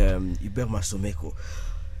brèche, Hubert Masomeko.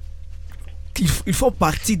 Ils font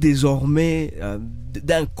partie désormais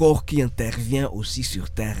d'un corps qui intervient aussi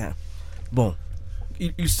sur terrain. Bon,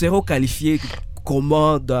 ils seront qualifiés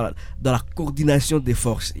comment dans la coordination des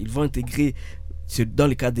forces. Ils vont intégrer dans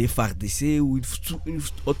le cas des FARDC ou une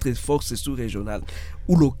autre force sous-régionale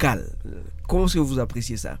ou locale. Comment est-ce que vous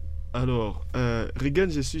appréciez ça? Alors, Regan,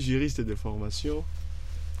 je suis juriste de formation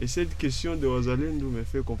et cette question de Wazalendo me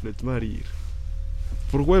fait complètement rire.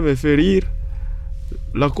 Pourquoi elle me fait rire?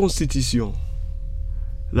 La Constitution,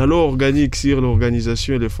 la loi organique sur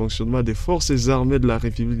l'organisation et le fonctionnement des forces armées de la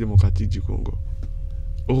République démocratique du Congo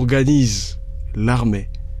organise l'armée.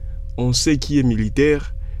 On sait qui est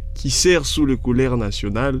militaire, qui sert sous le couleur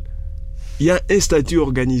national. Il y a un statut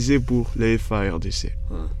organisé pour les FARDC.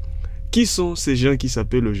 Qui sont ces gens qui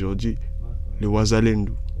s'appellent aujourd'hui les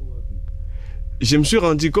Wazalendo? Je me suis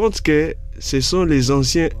rendu compte que ce sont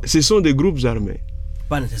des groupes armés.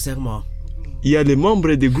 Pas nécessairement. Il y a les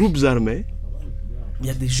membres des groupes armés. Il y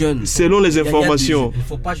a des jeunes. Selon les informations. Il ne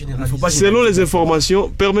faut pas généraliser. Selon les informations,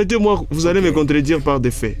 permettez-moi, vous allez me contredire par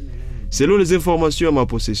des faits. Selon les informations à ma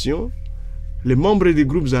possession, les membres des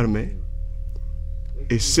groupes armés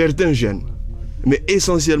et certains jeunes, mais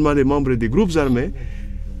essentiellement les membres des groupes armés,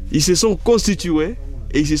 ils se sont constitués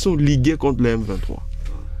et ils se sont ligués contre le M23.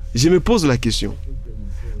 Je me pose la question.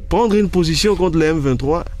 Prendre une position contre le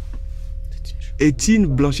M23 est une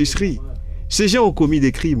blanchisserie. Ces gens ont commis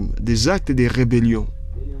des crimes, des actes de rébellion.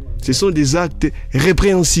 Ce sont des actes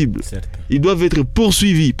répréhensibles. Ils doivent être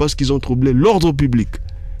poursuivis parce qu'ils ont troublé l'ordre public.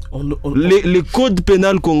 Le code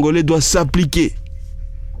pénal congolais doit s'appliquer.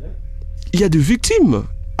 Il y a des victimes.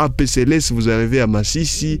 À PCLS, vous arrivez à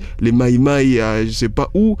Massissi, les Maïmaï, je ne sais pas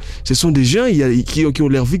où. Ce sont des gens qui ont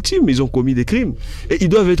leurs victimes. Ils ont commis des crimes. Et ils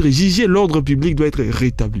doivent être jugés. L'ordre public doit être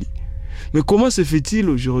rétabli. Mais comment se fait-il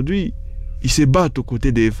aujourd'hui? Ils se battent aux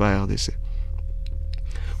côtés des FARDC.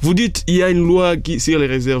 Vous dites il y a une loi sur les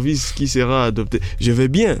réservistes qui sera adoptée. Je vais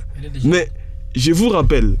bien. Mais je vous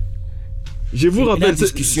rappelle,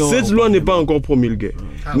 cette loi n'est pas encore promulguée.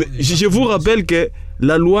 Mais je vous rappelle que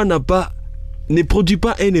la loi ne produit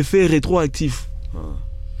pas un effet rétroactif.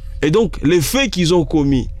 Et donc, les faits qu'ils ont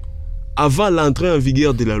commis avant l'entrée en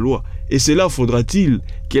vigueur de la loi Et c'est là, faudra-t-il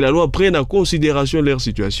que la loi prenne en considération leur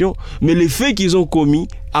situation, mais les faits qu'ils ont commis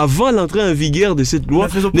avant l'entrée en vigueur de cette loi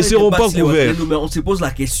ne seront pas couverts. Mais on se pose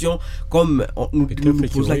la question comme nous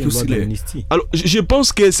pose la question. Alors, je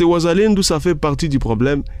pense que ces Wazalendo, ça fait partie du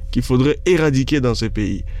problème qu'il faudrait éradiquer dans ce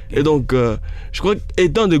pays. Et donc, je crois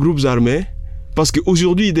qu'étant des groupes armés, parce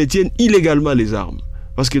qu'aujourd'hui, ils détiennent illégalement les armes.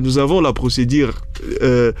 Parce que nous avons la procédure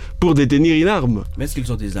pour détenir une arme. Mais est-ce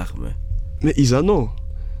qu'ils ont des armes? Mais ils en ont.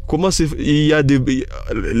 Il y a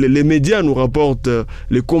les médias nous rapportent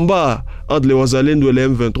les combats entre les Wazalendo et les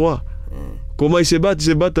M23. Comment ils se battent? Ils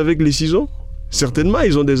se battent avec les ciseaux? Certainement,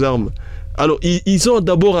 ils ont des armes. Alors, ils sont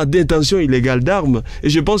d'abord à détention illégale d'armes. Et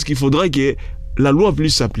je pense qu'il faudrait que la loi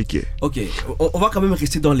puisse s'appliquer. Ok, on va quand même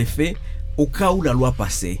rester dans les faits. Au cas où la loi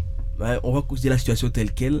passait, on va considérer la situation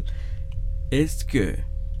telle qu'elle. Est-ce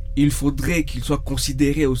qu'il faudrait qu'il soit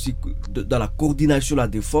considéré aussi dans la coordination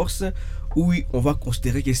des forces, ou on va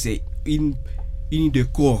considérer que c'est une des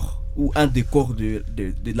corps ou un des corps de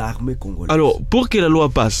l'armée congolaise? Alors, pour que la loi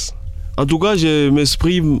passe, en tout cas, je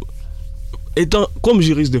m'exprime étant comme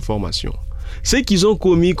juriste de formation. Ce qu'ils ont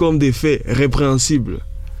commis comme des faits répréhensibles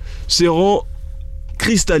seront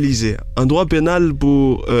cristallisés. En droit pénal,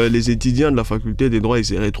 pour les étudiants de la faculté des droits, ils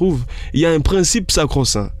se retrouvent, il y a un principe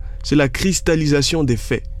sacro-saint. C'est la cristallisation des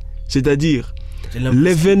faits. C'est-à-dire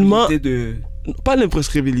l'événement... Pas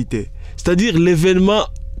l'imprescriptibilité. C'est-à-dire l'événement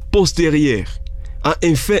postérieur à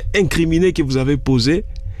un fait incriminé que vous avez posé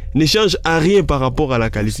ne change à rien par rapport à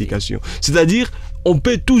la qualification. C'est-à-dire, on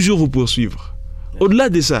peut toujours vous poursuivre. Au-delà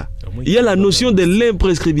de ça, il y a la notion de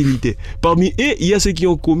l'imprescriptibilité. Parmi eux, il y a ceux qui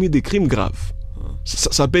ont commis des crimes graves.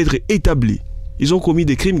 Ça peut être établi. Ils ont commis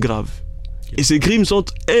des crimes graves. Et ces crimes sont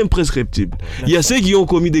imprescriptibles. Il y a ceux qui ont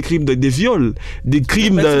commis des crimes de viol, des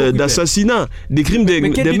crimes d'assassinat, des crimes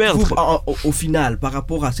de meurtre. Au final, par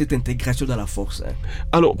rapport à cette intégration dans la force?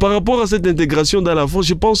 Alors, par rapport à cette intégration dans la force,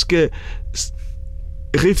 je pense que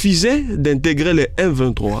refuser d'intégrer les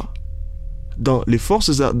M23 dans les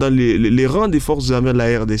forces, dans les rangs des forces armées de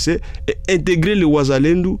la RDC et intégrer les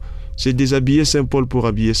Wazalendo, c'est déshabiller Saint-Paul pour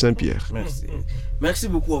habiller Saint-Pierre. Merci. Merci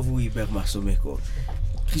beaucoup à vous, Hubert Massomeko.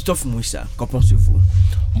 Christophe Mouissa, qu'en pensez-vous?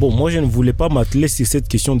 Bon, moi je ne voulais pas m'atteler sur cette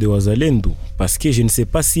question de Wazalendo parce que je ne sais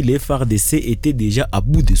pas si les FARDC étaient déjà à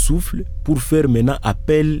bout de souffle pour faire maintenant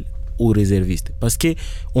appel aux réservistes. Parce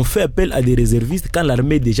qu'on fait appel à des réservistes quand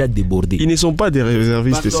l'armée est déjà débordée. Ils ne sont pas des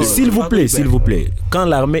réservistes. S'il vous plaît, quand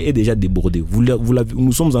l'armée est déjà débordée,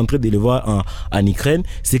 nous sommes en train de le voir en Ukraine,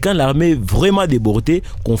 c'est quand l'armée est vraiment débordée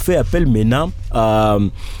qu'on fait appel maintenant à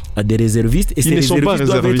des réservistes. Et ces réservistes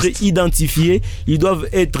doivent être identifiés, ils doivent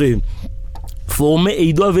être formés et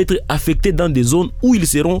ils doivent être affectés dans des zones où ils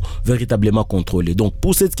seront véritablement contrôlés. Donc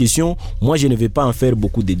pour cette question, moi je ne vais pas en faire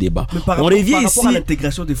beaucoup de débats. Mais par rapport à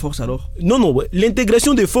l'intégration des forces alors? Non,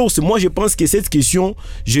 l'intégration des forces, moi je pense que cette question,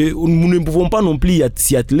 nous ne pouvons pas non plus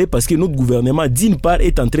s'y atteler parce que notre gouvernement d'une part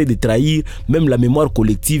est en train de trahir même la mémoire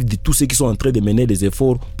collective de tous ceux qui sont en train de mener des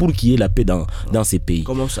efforts pour qu'il y ait la paix dans ces pays.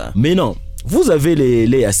 Comment ça? Mais non, vous avez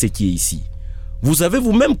les EAC qui est ici. Vous savez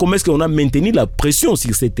vous-même comment est-ce qu'on a maintenu la pression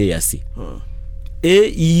sur cet EAC.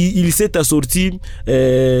 Et il s'est assorti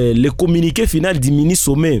le communiqué final du ministre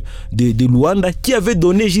sommet de Luanda qui avait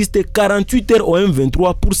donné juste 48 heures au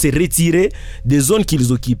M23 pour se retirer des zones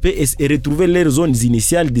qu'ils occupaient et retrouver leurs zones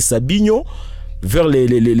initiales de Sabinho vers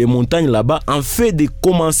les montagnes là-bas, en fait de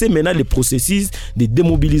commencer maintenant le processus de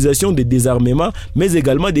démobilisation, de désarmement, mais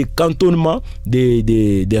également de cantonnement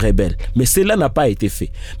des rebelles. Mais cela n'a pas été fait.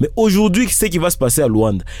 Mais aujourd'hui, ce qui va se passer à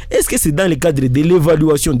Luanda, est-ce que c'est dans le cadre de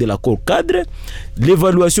l'évaluation de l'accord cadre,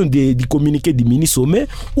 l'évaluation du communiqué du ministre sommet,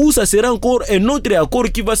 ou ça sera encore un autre accord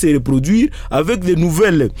qui va se reproduire avec de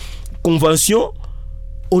nouvelles conventions?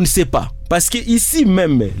 On ne sait pas. Parce que ici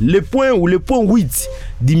même, le point 8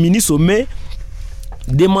 du ministre sommet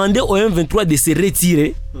demander au M23 de se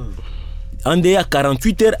retirer en dehors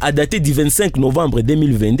 48 heures à dater du 25 novembre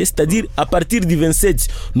 2022, c'est-à-dire à partir du 27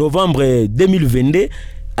 novembre 2022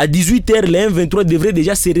 à 18 heures, les M23 devraient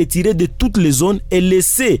déjà se retirer de toutes les zones et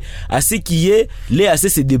laisser à ce qui est les AC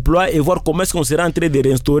se déploient et voir comment est-ce qu'on sera en train de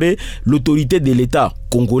réinstaurer l'autorité de l'État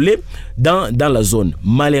congolais dans la zone.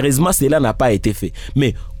 Malheureusement, cela n'a pas été fait.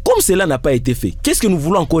 Mais comme cela n'a pas été fait, qu'est-ce que nous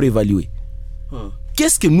voulons encore évaluer?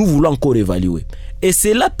 Qu'est-ce que nous voulons encore évaluer? Et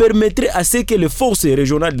cela permettrait à ce que les forces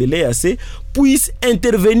régionales de l'EAC puissent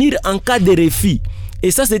intervenir en cas de refus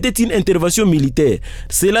Et ça, c'était une intervention militaire.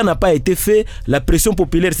 Cela n'a pas été fait. La pression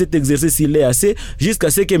populaire s'est exercée sur l'EAC jusqu'à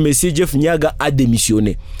ce que M. Jeff Nyaga a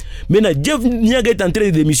démissionné. Maintenant, Jeff Nyaga est en train de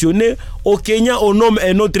démissionner. Au Kenya, on nomme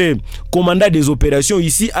un autre commandant des opérations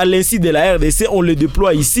ici. À l'insu de la RDC, on le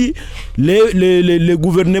déploie ici. Le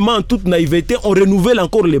gouvernement, en toute naïveté, on renouvelle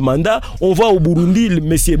encore les mandats. On va au Burundi,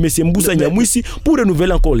 M. Mboussa Nyamwisi, pour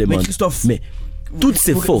renouveler encore les mandats. Christophe, mais toutes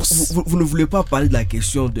ces forces. Vous ne voulez pas parler de la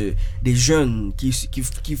question des jeunes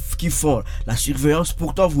qui font la surveillance.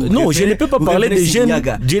 Pourtant, vous. Non, je ne peux pas parler des jeunes.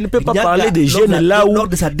 Je ne peux pas parler des jeunes là où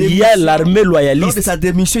il y a l'armée loyaliste. Lors de sa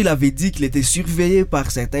démission, il avait dit qu'il était surveillé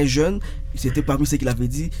par certains jeunes. C'était parmi ceux qu'il avait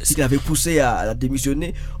dit, ce qu'il avait poussé à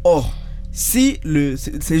démissionner. Or, si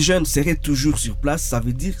ces jeunes seraient toujours sur place, ça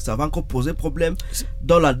veut dire que ça va encore poser problème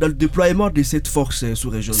dans le déploiement de cette force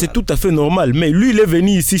sous-régionale. C'est tout à fait normal, mais lui, il est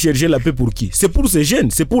venu ici chercher la paix pour qui? C'est pour ces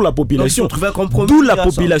jeunes, c'est pour la population. D'où la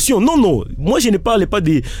population. Non, moi je ne parle pas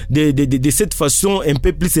de cette façon un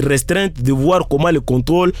peu plus restreinte de voir comment le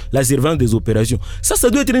contrôle, la surveillance des opérations. Ça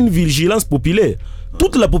doit être une vigilance populaire.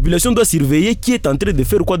 Toute la population doit surveiller qui est en train de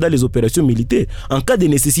faire quoi dans les opérations militaires. En cas de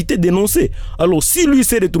nécessité, dénoncer. Alors, si lui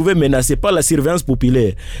s'est retrouvé menacé par la surveillance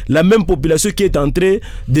populaire, la même population qui est en train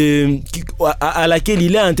à laquelle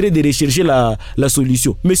il est en train de rechercher la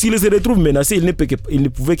solution. Mais s'il se retrouve menacé, il ne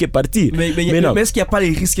pouvait que partir. Mais est-ce qu'il n'y a pas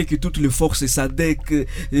les risques que toutes les forces SADC,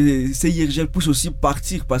 CIRGL puissent aussi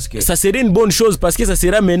partir parce que... Ça serait une bonne chose parce que ça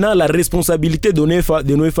sera maintenant la responsabilité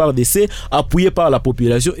de nos FARDC appuyée par la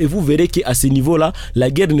population. Et vous verrez qu'à ce niveau-là,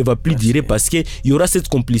 la guerre ne va plus durer parce qu'il y aura cette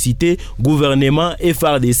complicité gouvernement,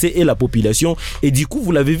 FARDC et la population. Et du coup,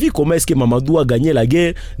 vous l'avez vu comment est-ce que Mamadou a gagné la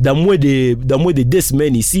guerre dans moins de 2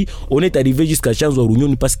 semaines ici. On est arrivé jusqu'à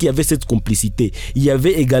Chanzo-Réunion parce qu'il y avait cette complicité. Il y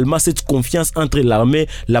avait également cette confiance entre l'armée,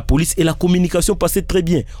 la police et la communication passait très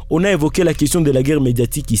bien. On a évoqué la question de la guerre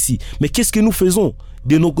médiatique ici. Mais qu'est-ce que nous faisons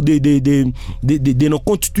de nos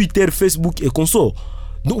comptes Twitter, Facebook et consorts?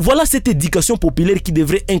 Donc voilà cette éducation populaire qui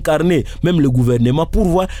devrait incarner même le gouvernement pour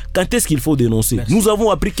voir quand est-ce qu'il faut dénoncer. Merci. Nous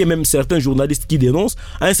avons appris que même certains journalistes qui dénoncent,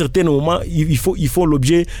 à un certain moment, ils font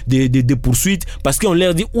l'objet de poursuites parce qu'on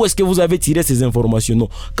leur dit où est-ce que vous avez tiré ces informations. Non.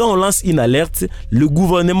 Quand on lance une alerte, le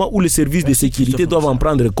gouvernement ou les services de sécurité doivent en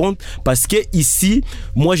prendre compte parce que ici,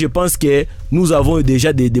 moi je pense que nous avons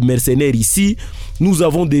déjà des mercenaires ici, nous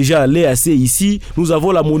avons déjà l'EAC ici, nous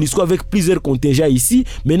avons la MONUSCO avec plusieurs contingents ici.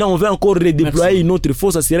 Maintenant, on va encore redéployer une autre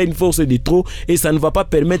force. Ça sera une force de trop et ça ne va pas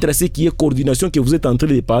permettre à ce qu'il y ait coordination que vous êtes en train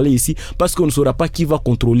de parler ici parce qu'on ne saura pas qui va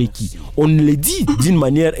contrôler qui. On le dit d'une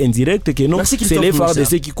manière indirecte que non, c'est les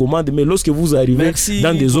FARDC qui commandent, mais lorsque vous arrivez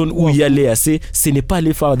dans des zones où il y a l'EAC, ce n'est pas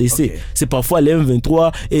les FARDC, c'est parfois les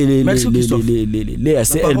M23 et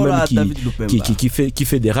l'EAC elle-même qui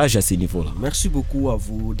fait des rages à ce niveau-là. Merci beaucoup à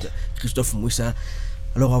vous, Christophe Moussa.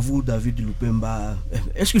 Alors à vous, David Lupemba,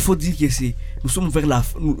 est-ce qu'il faut dire que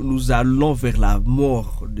nous allons vers la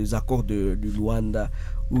mort des accords de Luanda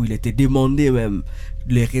où il était demandé même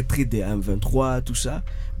les retraits des M23, tout ça.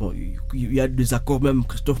 Bon, il y a des accords, même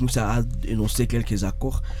Christophe Moussa a énoncé quelques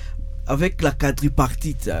accords. Avec la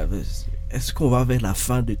quadripartite, est-ce qu'on va vers la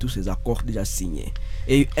fin de tous ces accords déjà signés?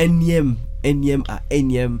 Et énième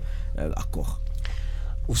accord.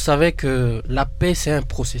 Vous savez que la paix, c'est un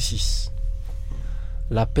processus.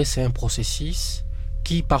 La paix, c'est un processus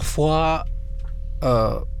qui parfois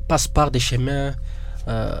passe par des chemins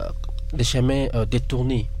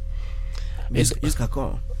détournés. Jusqu'à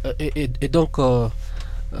quand? Et donc,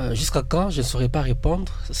 jusqu'à quand, je ne saurais pas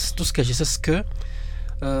répondre. Tout ce que je sais, c'est que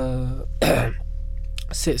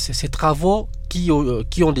ces travaux qui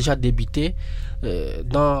ont déjà débuté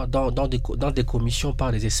dans des commissions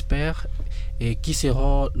par des experts et qui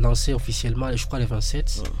seront lancés officiellement, je crois, les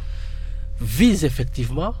 27, vise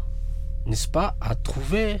effectivement, n'est-ce pas, à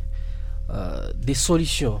trouver des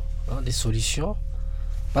solutions,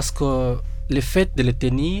 parce que le fait de les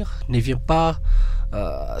tenir ne vient pas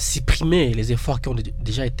supprimer les efforts qui ont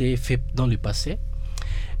déjà été faits dans le passé.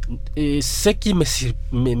 Et ce qui me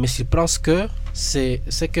surprend, c'est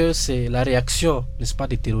la réaction, n'est-ce pas,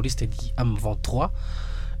 des terroristes du M23.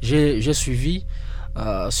 J'ai suivi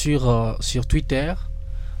sur Twitter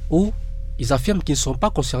où ils affirment qu'ils ne sont pas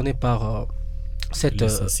concernés par ces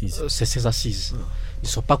assises. Ils ne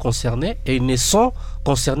sont pas concernés et ils ne sont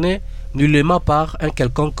concernés nullement par un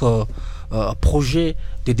quelconque projet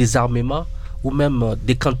de désarmement ou même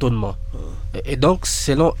décantonnement. Et donc,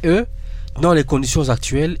 selon eux, dans les conditions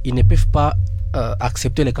actuelles, ils ne peuvent pas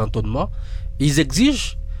accepter les cantonnements. Ils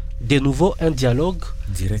exigent de nouveau un dialogue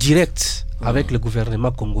direct avec le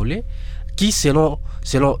gouvernement congolais qui, selon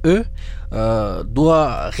eux,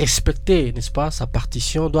 doit respecter, n'est-ce pas, sa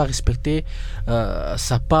partition, doit respecter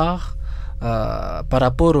sa part par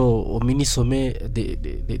rapport au mini-sommet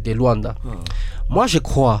de Luanda. Moi, je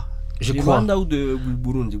crois... Luanda ou de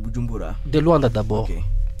Burundi, Bujumbura? De Luanda d'abord. Okay.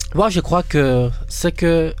 Moi, je crois que ce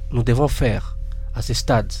que nous devons faire à ce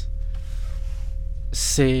stade,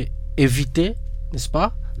 c'est éviter, n'est-ce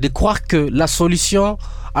pas, de croire que la solution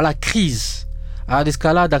à la crise, à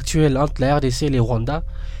l'escalade actuelle entre la RDC et le Rwanda,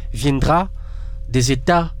 viendra des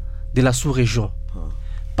États de la sous-région.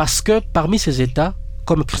 Parce que parmi ces États,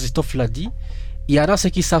 comme Christophe l'a dit, il y en a ceux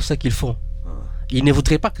qui savent ce qu'ils font. Ils ne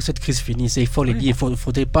voudraient pas que cette crise finisse. Il faut le dire, il ne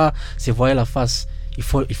faudrait pas se voiler la face. Il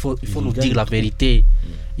faut nous dire la vérité.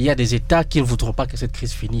 Il y a des États qui ne voudront pas que cette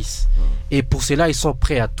crise finisse. Et pour cela, ils sont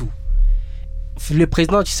prêts à tout. Le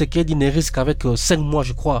président Tshisekedi ne risque qu'avec 5 mois,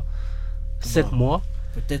 je crois. 5 mois.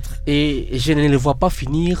 Peut-être. Et je ne le vois pas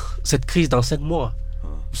finir cette crise dans 5 mois.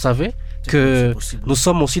 Vous savez que nous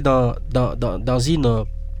sommes aussi dans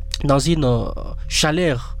une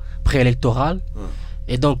chaleur préélectorale.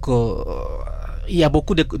 Et donc, il y a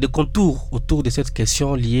beaucoup de contours autour de cette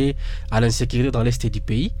question liée à l'insécurité dans l'est du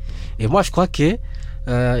pays. Et moi, je crois que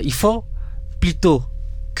il faut plutôt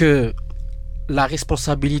que la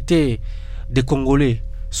responsabilité des Congolais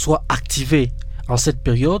soit activée en cette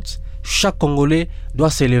période. Chaque Congolais doit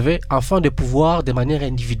s'élever afin de pouvoir, de manière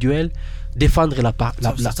individuelle, défendre la patrie.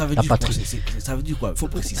 Ça veut dire quoi? Il faut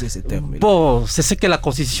préciser ces termes. Bon, c'est ce que la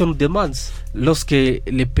Constitution nous demande. Lorsque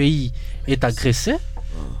le pays est agressé,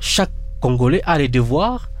 chaque Congolais a le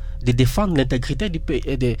devoir de défendre l'intégrité du pays,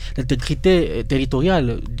 l'intégrité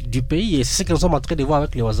territoriale du pays. Et c'est ce que nous sommes en train de voir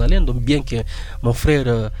avec les Ouazalènes. Donc, bien que mon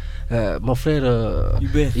frère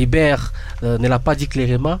Hubert ne l'a pas dit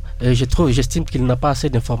clairement, j'estime qu'il n'a pas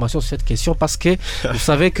assez d'informations sur cette question, parce que vous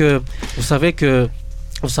savez que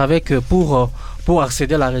pour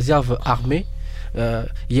accéder à la réserve armée,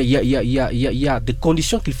 il y a des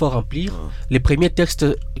conditions qu'il faut remplir. Le premier texte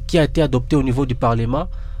qui a été adopté au niveau du Parlement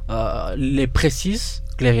les précise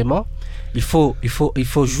clairement. Il faut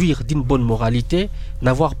jouir d'une bonne moralité,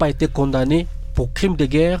 n'avoir pas été condamné pour crime de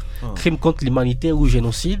guerre, crime contre l'humanité ou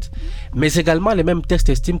génocide. Mais également, les mêmes textes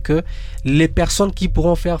estiment que les personnes qui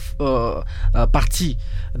pourront faire partie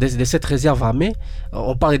de cette réserve armée,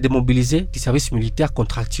 on parle de mobiliser du service militaire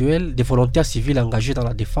contractuel, des volontaires civils engagés dans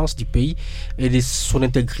la défense du pays et de son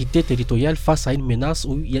intégrité territoriale face à une menace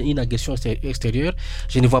ou une agression extérieure.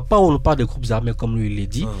 Je ne vois pas où on nous parle de groupes armés comme lui l'a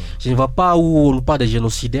dit. Je ne vois pas où on nous parle de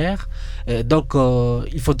génocidaires. Donc,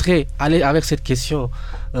 il faudrait aller avec cette question.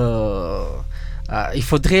 Il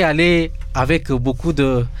faudrait aller avec beaucoup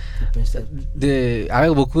d'attention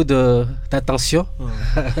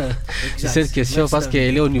cette question. Merci, parce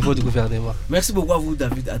qu'elle est au niveau du gouvernement. Merci beaucoup à vous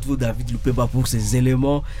David Lupeba pour ces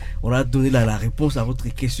éléments. On a donné la réponse à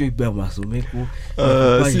votre question Hubert Masomeko.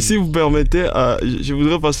 Si vous permettez, je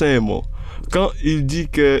voudrais passer un mot. Quand il dit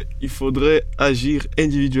qu'il faudrait agir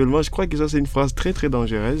individuellement, je crois que ça c'est une phrase très très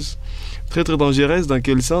dangereuse. Très très dangereuse dans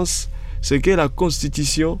quel sens? C'est que la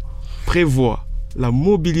Constitution prévoit la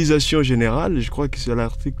mobilisation générale, je crois que c'est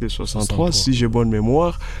l'article 63, si j'ai bonne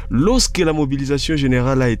mémoire, lorsque la mobilisation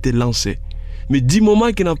générale a été lancée. Mais du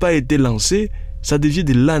moment qu'elle n'a pas été lancée, ça devient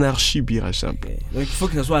de l'anarchie pure et simple. Donc il faut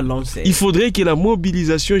que ça soit lancé. Il faudrait que la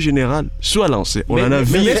mobilisation générale soit lancée. On en a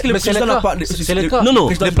vu. C'est le cas. Non,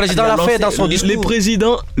 le président l'a fait dans son discours.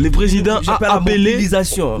 Le président a appelé.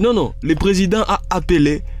 Non, le président a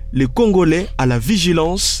appelé les Congolais à la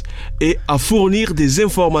vigilance et à fournir des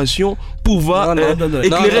informations pour pouvoir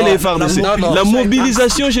éclairer les FARDC. La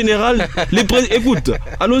mobilisation générale, écoute,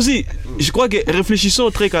 allons-y, je crois que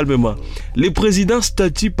réfléchissons très calmement. Les présidents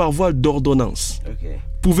statuent par voie d'ordonnance.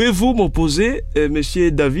 Pouvez-vous m'opposer,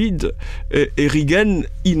 monsieur David et Reagan,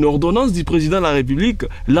 une ordonnance du président de la République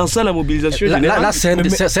lançant la mobilisation générale? Là,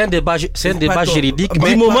 c'est un débat juridique.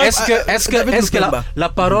 Mais est-ce que la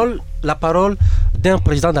parole d'un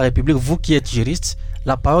président de la République, vous qui êtes juriste,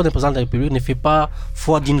 la parole d'un président de la République ne fait pas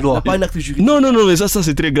foi d'une loi? Pas un acte juridique. Non, mais ça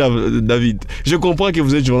c'est très grave, David. Je comprends que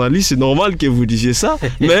vous êtes journaliste, c'est normal que vous disiez ça,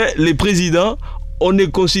 mais les présidents, on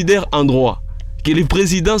les considère en droit. Que le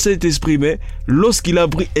président s'est exprimé lorsqu'il a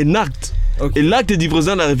pris un acte. Et l'acte du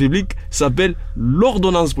président de la République s'appelle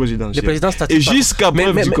l'ordonnance présidentielle. Et jusqu'à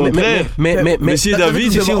preuve du contraire, monsieur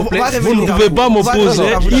David, vous ne pouvez pas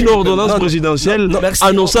m'opposer une ordonnance présidentielle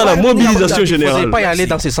annonçant la mobilisation générale. Il ne faut pas y aller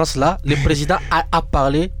dans ce sens-là. Le président a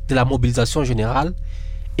parlé de la mobilisation générale.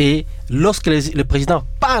 Et lorsque le président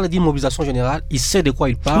parle d'une mobilisation générale, il sait de quoi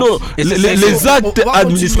il parle. Non, les actes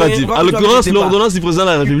administratifs, en l'occurrence l'ordonnance du président de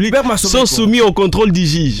la République, sont soumis au contrôle du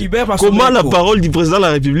juge. Comment la parole du président de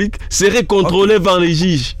la République serait contrôlée par les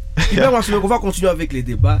juges? On va continuer avec les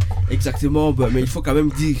débats, exactement, mais il faut quand même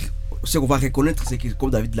dire ce qu'on va reconnaître, c'est que,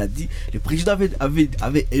 comme David l'a dit, le président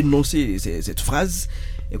avait énoncé cette phrase.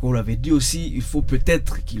 Et comme on l'avait dit aussi, il faut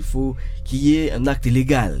peut-être qu'il y ait un acte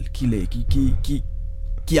légal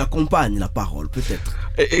qui accompagne la parole, peut-être.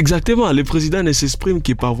 Exactement, le président ne s'exprime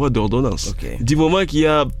que par voie d'ordonnance. Okay. Du moment qu'il n'y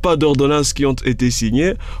a pas d'ordonnance qui ont été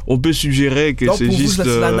signées, on peut suggérer que c'est juste... Donc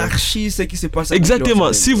pour vous, c'est l'anarchie, ce qui se passe.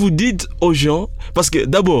 Exactement, si vous dites aux gens... Parce que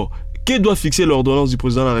d'abord, que doit fixer l'ordonnance du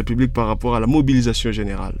président de la République par rapport à la mobilisation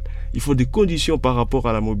générale? Il faut des conditions par rapport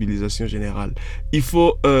à la mobilisation générale. Il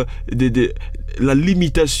faut la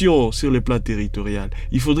limitation sur le plan territorial.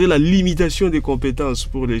 Il faudrait la limitation des compétences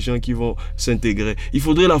pour les gens qui vont s'intégrer. Il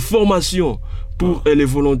faudrait la formation pour les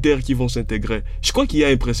volontaires qui vont s'intégrer. Je crois qu'il y a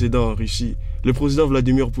un précédent en Russie. Le président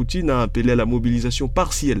Vladimir Poutine a appelé à la mobilisation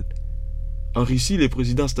partielle. En Russie, le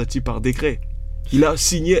président statue par décret. Il a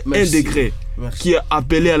signé un décret qui a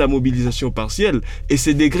appelé à la mobilisation partielle et ce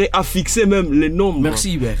décret a fixé même le nombre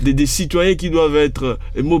des citoyens qui doivent être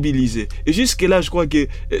mobilisés. Et jusque-là, je crois que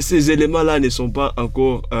ces éléments-là ne sont pas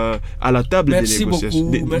encore à la table des négociations,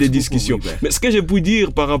 des discussions. Mais ce que je peux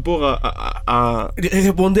dire par rapport à...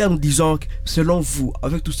 Répondez en nous disant que, selon vous,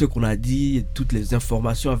 avec tout ce qu'on a dit, toutes les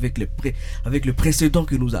informations, avec le précédent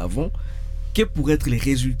que nous avons, quels pourraient être les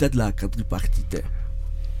résultats de la quadripartite?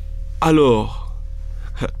 Alors...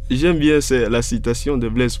 J'aime bien la citation de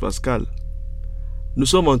Blaise Pascal. Nous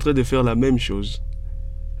sommes en train de faire la même chose.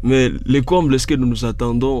 Mais les combles, est-ce que nous nous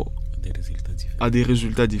attendons à des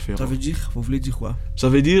résultats différents? Ça veut dire, vous voulez dire quoi? Ça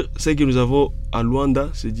veut dire, ce que nous avons à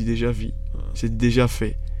Luanda, c'est déjà vu, c'est déjà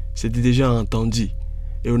fait, c'est déjà entendu.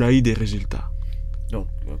 Et on a eu des résultats. Donc,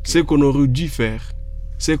 okay. Ce qu'on aurait dû faire,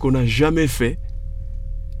 ce qu'on n'a jamais fait,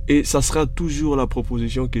 et ça sera toujours la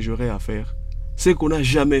proposition que j'aurai à faire. Ce qu'on n'a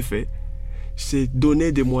jamais fait, c'est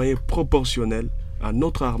donner des moyens proportionnels à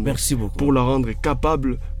notre armée pour la rendre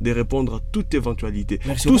capable de répondre à toute éventualité.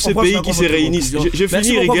 Tous ces pays qui se réunissent, je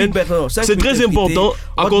finis, Regan, c'est très important,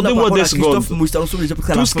 accordez-moi 2 secondes.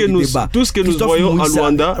 Tout ce que nous voyons à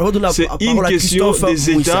Luanda, c'est une question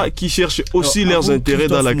des États qui cherchent aussi leurs intérêts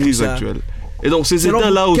dans la crise actuelle. Et donc ces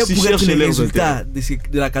États-là aussi cherchent leurs intérêts.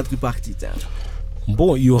 De la quadripartite.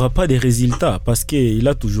 Bon, il n'y aura pas de résultats parce qu'il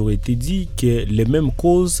a toujours été dit que les mêmes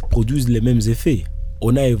causes produisent les mêmes effets.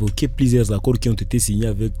 On a évoqué plusieurs accords qui ont été signés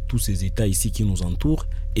avec tous ces États ici qui nous entourent.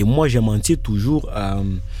 Et moi, je m'en tiens toujours à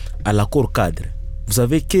l'accord cadre. Vous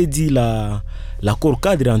savez, que dit l'accord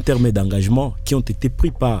cadre en termes d'engagement qui ont été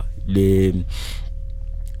pris par les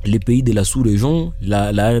pays de la sous-région,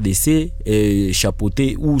 la RDC,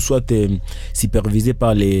 chapeauté ou soit supervisé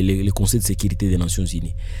par les conseils de sécurité des Nations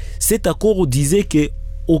Unies. Cet accord disait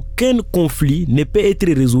qu'aucun conflit ne peut être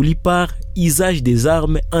résolu par usage des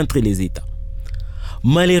armes entre les États.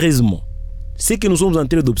 Malheureusement, ce que nous sommes en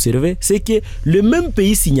train d'observer, c'est que le même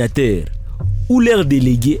pays signataire ou leurs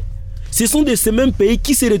délégués, ce sont de ces mêmes pays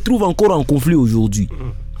qui se retrouvent encore en conflit aujourd'hui.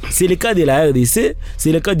 C'est le cas de la RDC,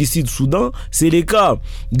 c'est le cas du Sud-Soudan, c'est le cas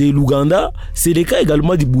de l'Ouganda, c'est le cas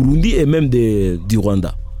également du Burundi et même du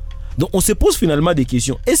Rwanda. Donc on se pose finalement des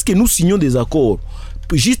questions. Est-ce que nous signons des accords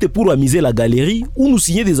juste pour amuser la galerie ou nous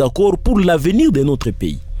signons des accords pour l'avenir de notre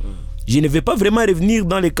pays? Je ne vais pas vraiment revenir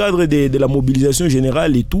dans le cadre de la mobilisation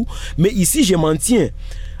générale et tout, mais ici je m'en tiens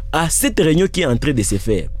à cette réunion qui est en train de se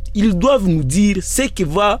faire. Ils doivent nous dire ce qui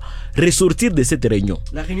va ressortir de cette réunion.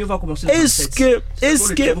 La réunion va commencer.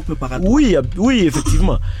 Oui,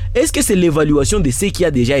 effectivement. Est-ce que c'est l'évaluation de ce qui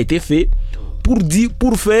a déjà été fait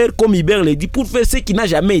pour faire, comme Hubert l'a dit, pour faire ce qui n'a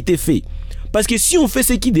jamais été fait? Parce que si on fait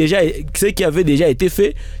ce qui avait déjà été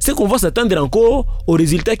fait, c'est qu'on va s'attendre encore aux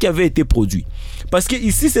résultats qui avaient été produits. Parce que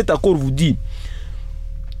ici, cet accord vous dit,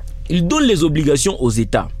 il donne les obligations aux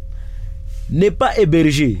États. Ne pas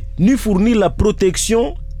héberger, ni fournir la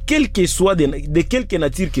protection, quelle que soit, de quelque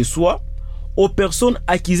nature que soit, aux personnes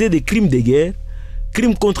accusées de crimes de guerre,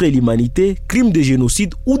 crimes contre l'humanité, crimes de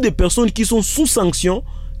génocide ou des personnes qui sont sous sanction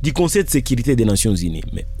du Conseil de sécurité des Nations Unies.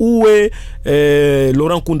 Mais où est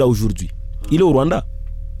Laurent Kunda aujourd'hui? Il est au Rwanda.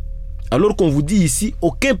 Alors qu'on vous dit ici,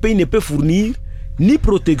 aucun pays ne peut fournir ni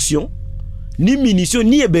protection, ni munitions,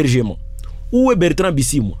 ni hébergement. Où est Bertrand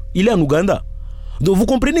Bisimwa? Il est en Ouganda. Donc vous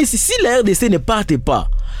comprenez, si la RDC ne parte pas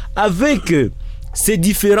avec ces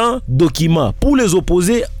différents documents pour les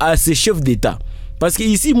opposer à ces chefs d'État, parce que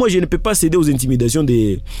ici, moi, je ne peux pas céder aux intimidations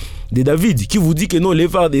de David, qui vous dit que non, les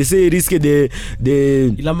FARDC risquent de...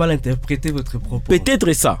 Il a mal interprété votre propos.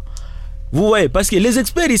 Peut-être ça. Vous voyez, parce que les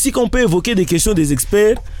experts ici, quand on peut évoquer des questions des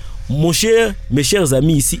experts, mes chers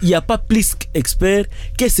amis ici, il n'y a pas plus qu'experts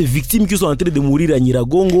que ces victimes qui sont en train de mourir à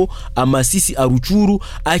Nyiragongo, à Massissi, à Rutshuru,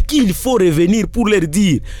 à qui il faut revenir pour leur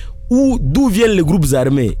dire d'où viennent les groupes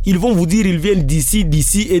armés. Ils vont vous dire ils viennent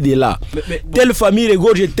d'ici et de là. Telle famille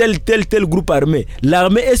regorge tel groupe armé.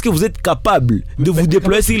 L'armée, est-ce que vous êtes capable de vous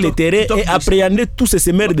déployer sur les terrains et appréhender tous ces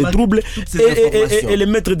semeurs de troubles et les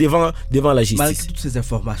mettre devant la justice? Malgré toutes ces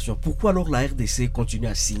informations, pourquoi alors la RDC continue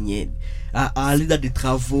à signer, à aller dans des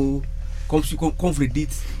travaux, comme vous le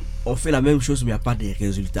dites, on fait la même chose mais il n'y a pas de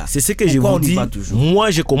résultats? C'est ce que je vous dis.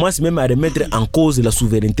 Moi, je commence même à remettre en cause la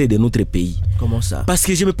souveraineté de notre pays. Comment ça? Parce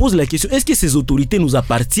que je me pose la question, est-ce que ces autorités nous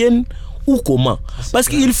appartiennent ou comment? Parce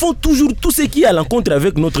qu'ils font toujours tout ce qui est à l'encontre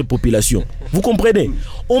avec notre population. Vous comprenez?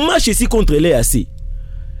 On marche ici contre l'EAC.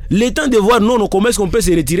 Le temps de voir comment est-ce qu'on peut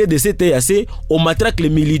se retirer de cette EAC, on matraque les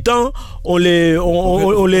militants, on les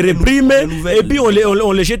réprime et puis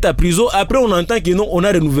on les jette à prison. Après on entend que non, on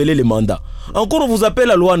a renouvelé les mandats. Encore on vous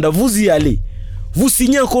appelle à Luanda, vous y allez. Vous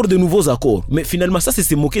signez encore de nouveaux accords. Mais finalement ça c'est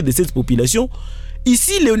se moquer de cette population.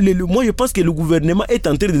 Ici, moi je pense que le gouvernement est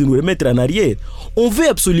en train de nous remettre en arrière. On veut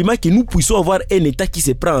absolument que nous puissions avoir un État qui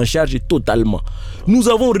se prend en charge totalement. Nous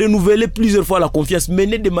avons renouvelé plusieurs fois la confiance,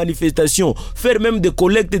 mené des manifestations, faire même des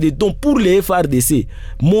collectes de dons pour les FARDC,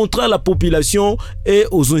 montrant à la population et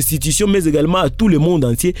aux institutions, mais également à tout le monde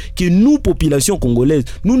entier, que nous, population congolaise,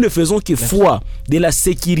 nous ne faisons que foi de la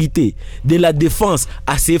sécurité, de la défense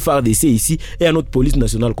à ces FARDC ici et à notre police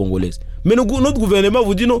nationale congolaise. Mais notre gouvernement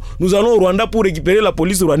vous dit non, nous allons au Rwanda pour récupérer la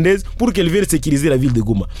police rwandaise pour qu'elle vienne sécuriser la ville de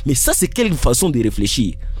Goma. Mais ça, c'est quelle façon de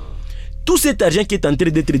réfléchir? Tout cet argent qui est en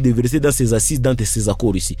train d'être déversé dans ces assises, dans ces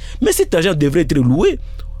accords ici, mais cet argent devrait être loué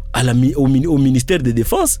au ministère de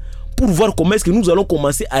Défense pour voir comment est-ce que nous allons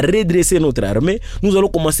commencer à redresser notre armée, nous allons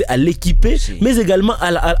commencer à l'équiper, mais également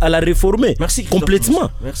à la réformer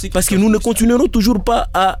complètement. Parce que nous ne continuerons toujours pas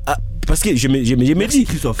à parce que je me dis,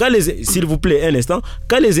 s'il vous plaît, un instant,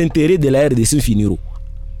 quand les intérêts de la RDC finiront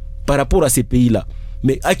par rapport à ces pays-là,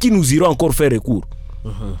 mais à qui nous irons encore faire recours?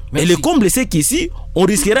 Et le comble, c'est qu'ici, on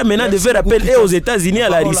risquera maintenant de faire appel aux États-Unis, à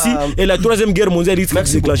la Russie, et la troisième guerre mondiale risque de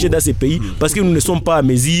se déclencher dans ces pays parce que nous ne sommes pas à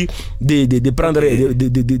mesure de prendre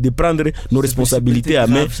nos responsabilités à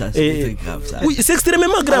main. Oui, c'est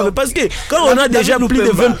extrêmement grave parce que quand on a déjà plus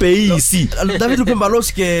de 20 pays ici, David Lupemba,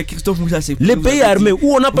 lorsque Christophe Moussa s'est les pays armés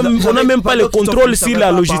où on n'a même pas le contrôle sur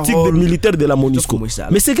la logistique militaire de la MONUSCO.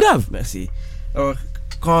 Mais c'est grave. Merci. Alors,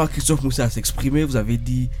 quand Christophe Moussa s'est exprimé, vous avez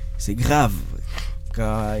dit c'est grave.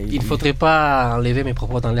 Il ne faudrait pas enlever mes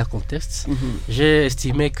propos dans leur contexte. J'ai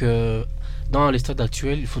estimé que dans le stade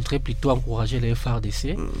actuel, il faudrait plutôt encourager les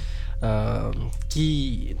FARDC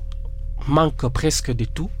qui manquent presque de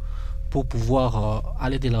tout pour pouvoir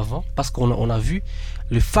aller de l'avant. Parce qu'on a vu,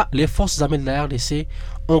 les forces armées de la RDC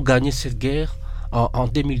ont gagné cette guerre en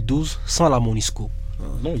 2012 sans la MONUSCO.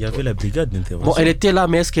 Non, il y avait la brigade d'intervention. Bon, elle était là,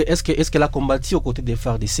 mais est-ce qu'elle a combattu aux côtés des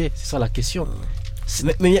FARDC? C'est ça la question.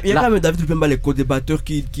 Mais il y a quand même David Lupemba, les co-débatteurs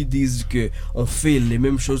qui disent qu'on fait les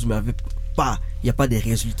mêmes choses mais il n'y a pas de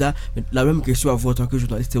résultats. Mais la même question à vous en tant que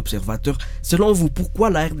journaliste et observateur. Selon vous, pourquoi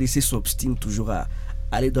la RDC s'obstine toujours à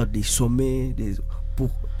aller dans des sommets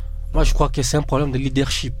Moi je crois que c'est un problème de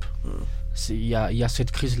leadership. Il y a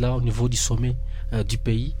cette crise-là au niveau du sommet du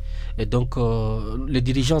pays. Et donc les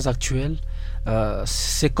dirigeants actuels,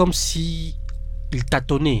 c'est comme si ils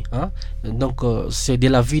tâtonnaient, donc c'est de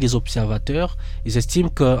l'avis des observateurs. Ils estiment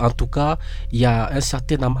qu'en tout cas il y a un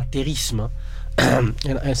certain amateurisme dans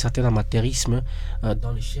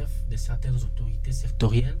les chefs de certaines autorités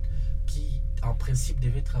sectorielles qui en principe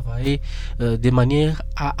devaient travailler de manière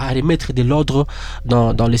à remettre de l'ordre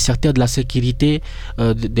dans les secteurs de la sécurité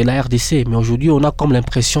de la RDC. Mais aujourd'hui on a comme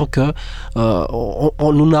l'impression que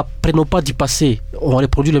nous n'apprenons pas du passé, on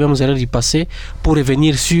reproduit les mêmes erreurs du passé pour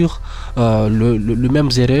revenir sur les mêmes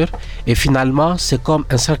erreurs, et finalement c'est comme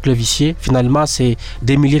un cercle vicieux. Finalement c'est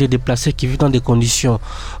des milliers de déplacés qui vivent dans des conditions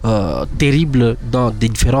terribles dans des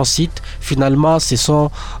différents sites. Finalement ce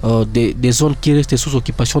sont des zones qui restent sous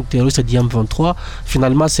occupation terroriste du M23.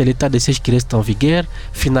 Finalement c'est l'état de siège qui reste en vigueur.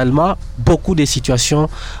 Finalement beaucoup de situations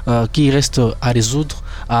qui restent à résoudre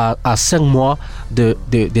à 5 mois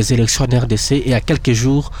des élections en RDC et à quelques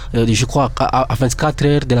jours, je crois à 24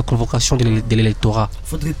 heures de la convocation de l'électorat.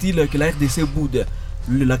 Faudrait-il que la RDC boude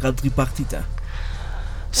la tripartite?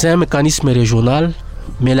 C'est un mécanisme régional,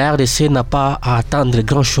 mais la RDC n'a pas à attendre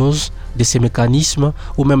grand-chose de ces mécanismes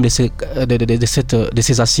ou même de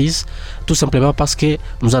ces assises, tout simplement parce que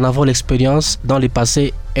nous en avons l'expérience dans le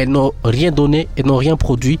passé. Elles n'ont rien donné, elles n'ont rien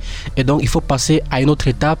produit, et donc il faut passer à une autre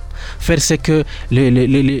étape, faire ce que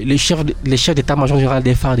les chefs d'état-major général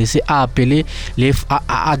des FARDC a appelé,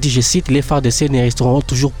 a dit, je cite, les FARDC ne resteront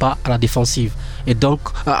toujours pas à la défensive. et donc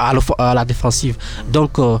à la défensive.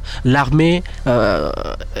 Donc l'armée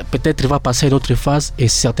peut-être va passer à une autre phase et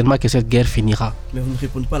certainement que cette guerre finira. Mais vous ne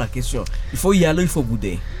répondez pas à la question. Il faut y aller, il faut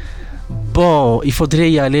bouder. Bon, il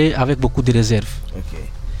faudrait y aller avec beaucoup de réserves. Ok.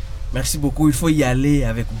 Merci beaucoup. Il faut y aller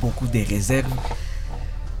avec beaucoup de réserves.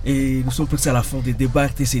 Et nous sommes presque à la fin des débats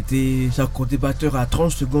RTCT. Chaque co-débatteur a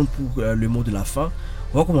 30 secondes pour le mot de la fin.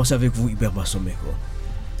 On va commencer avec vous, Hubert Massomeko.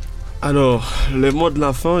 Alors, le mot de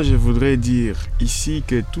la fin, je voudrais dire ici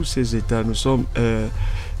que tous ces États, nous sommes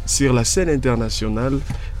sur la scène internationale.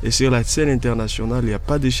 Et sur la scène internationale, il n'y a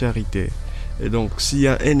pas de charité. Et donc, s'il y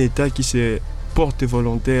a un État qui se porte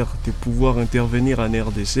volontaire de pouvoir intervenir en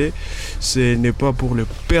RDC, ce n'est pas pour le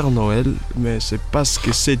Père Noël, mais c'est parce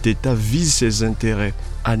que cet État vise ses intérêts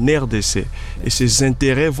en RDC. Et ces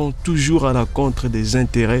intérêts vont toujours à l'encontre des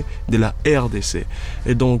intérêts de la RDC.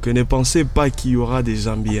 Et donc, ne pensez pas qu'il y aura des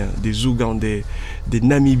Zambiens, des Ougandais, des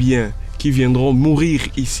Namibiens qui viendront mourir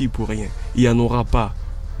ici pour rien. Il n'y en aura pas.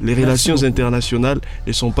 Les relations internationales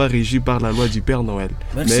ne sont pas régies par la loi du Père Noël.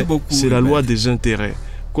 Mais c'est la loi des intérêts.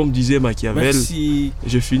 Comme disait Machiavel,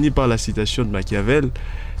 je finis par la citation de Machiavel,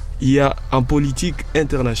 il y a en politique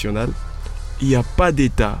internationale, il n'y a pas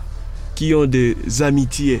d'État qui ont des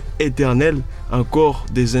amitiés éternelles, encore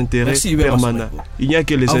des intérêts permanents. Il n'y a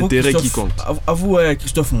que les intérêts qui comptent. À vous,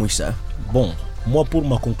 Christophe Mouissa. Bon, moi pour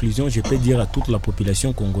ma conclusion, je peux dire à toute la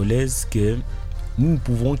population congolaise que nous ne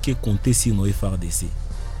pouvons que compter sur nos FARDC.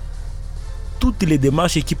 Toutes les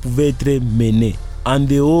démarches qui pouvaient être menées en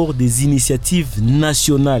dehors des initiatives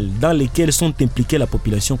nationales dans lesquelles sont impliquées la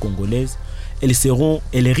population congolaise,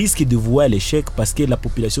 elles risquent de vouer à l'échec parce que la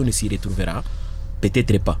population ne s'y retrouvera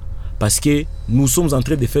peut-être pas. Parce que nous sommes en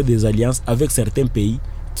train de faire des alliances avec certains pays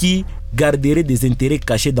qui garderaient des intérêts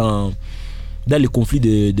cachés dans le conflit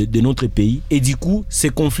de notre pays. Et du coup, ces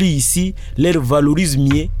conflits ici les valorisent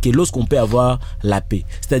mieux que lorsqu'on peut avoir la paix.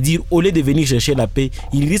 C'est-à-dire, au lieu de venir chercher la paix,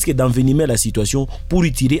 ils risquent d'envenimer la situation pour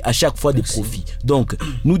y tirer à chaque fois des profits. Donc,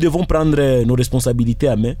 nous devons prendre nos responsabilités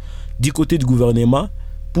à main du côté du gouvernement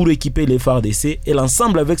pour équiper les FARDC et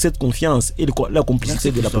l'ensemble avec cette confiance et la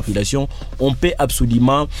complicité de la population, on peut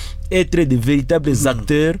absolument être de véritables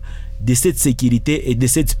acteurs de cette sécurité et de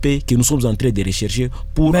cette paix que nous sommes en train de rechercher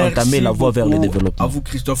pour entamer la voie vers le développement. À vous,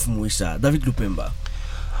 Christophe Mouissa. David Lupemba.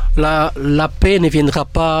 La paix ne viendra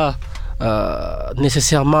pas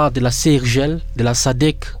nécessairement de la CIRGEL, de la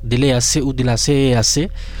SADC, de l'EAC ou de la CEAC,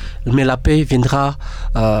 mais la paix viendra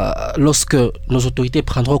lorsque nos autorités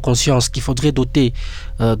prendront conscience qu'il faudrait doter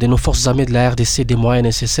de nos forces armées de la RDC des moyens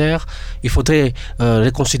nécessaires. Il faudrait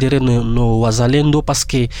reconsidérer nos Wazalendo, parce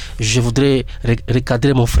que je voudrais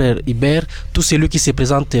recadrer mon frère Hubert. Tout celui qui se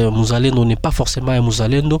présente Mouzalendo n'est pas forcément un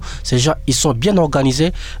Mouzalendo. Ces gens, ils sont bien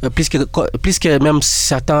organisés, plus que même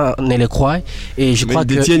certains ne le croient. Et je crois ils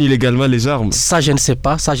détiennent illégalement les armes. Ça, je ne sais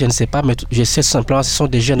pas, mais je sais simplement, ce sont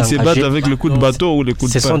des jeunes engagés. Ils se battent avec le coup de bateau ou le coup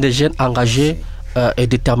de pain. Ce sont des jeunes engagés et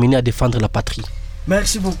déterminés à défendre la patrie.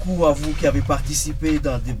 Merci beaucoup à vous qui avez participé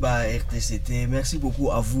dans le débat RTCT. Merci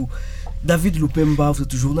beaucoup à vous, David Lupemba, vous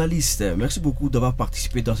êtes journaliste. Merci beaucoup d'avoir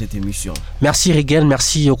participé dans cette émission. Merci Rigel,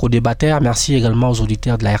 merci aux co-débatteurs, merci également aux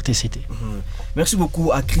auditeurs de la RTCT. Merci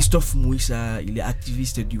beaucoup à Christophe Mouissa, il est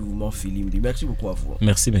activiste du mouvement Filimdi. Merci beaucoup à vous.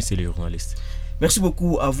 Merci, monsieur le journaliste. Merci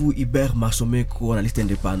beaucoup à vous, Hubert Massomeko, analyste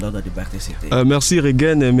indépendant dans le débat RTCT. Merci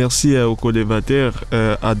Regen et merci aux co-débatteurs,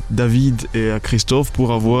 à David et à Christophe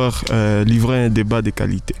pour avoir livré un débat de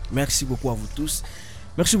qualité. Merci beaucoup à vous tous.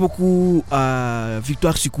 Merci beaucoup à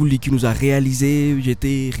Victoire Sikouli qui nous a réalisé.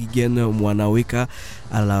 J'étais Regen MWANAWEKA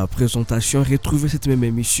à la présentation. Retrouvez cette même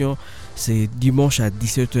émission, c'est dimanche à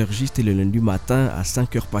 17h juste et le lundi matin à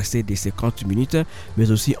 5h passées des 50 minutes,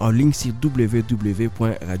 mais aussi en ligne sur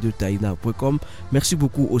www.radiotaina.com. Merci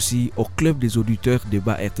beaucoup aussi au club des auditeurs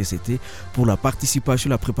débat RTCT pour la participation,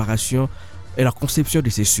 la préparation et la conception de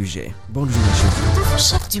ces sujets. Bonne journée chez vous.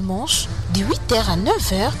 Chaque dimanche, de 8h à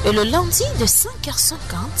 9h et le lundi de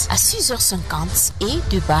 5h50 à 6h50 et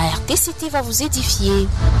débat RTCT va vous édifier.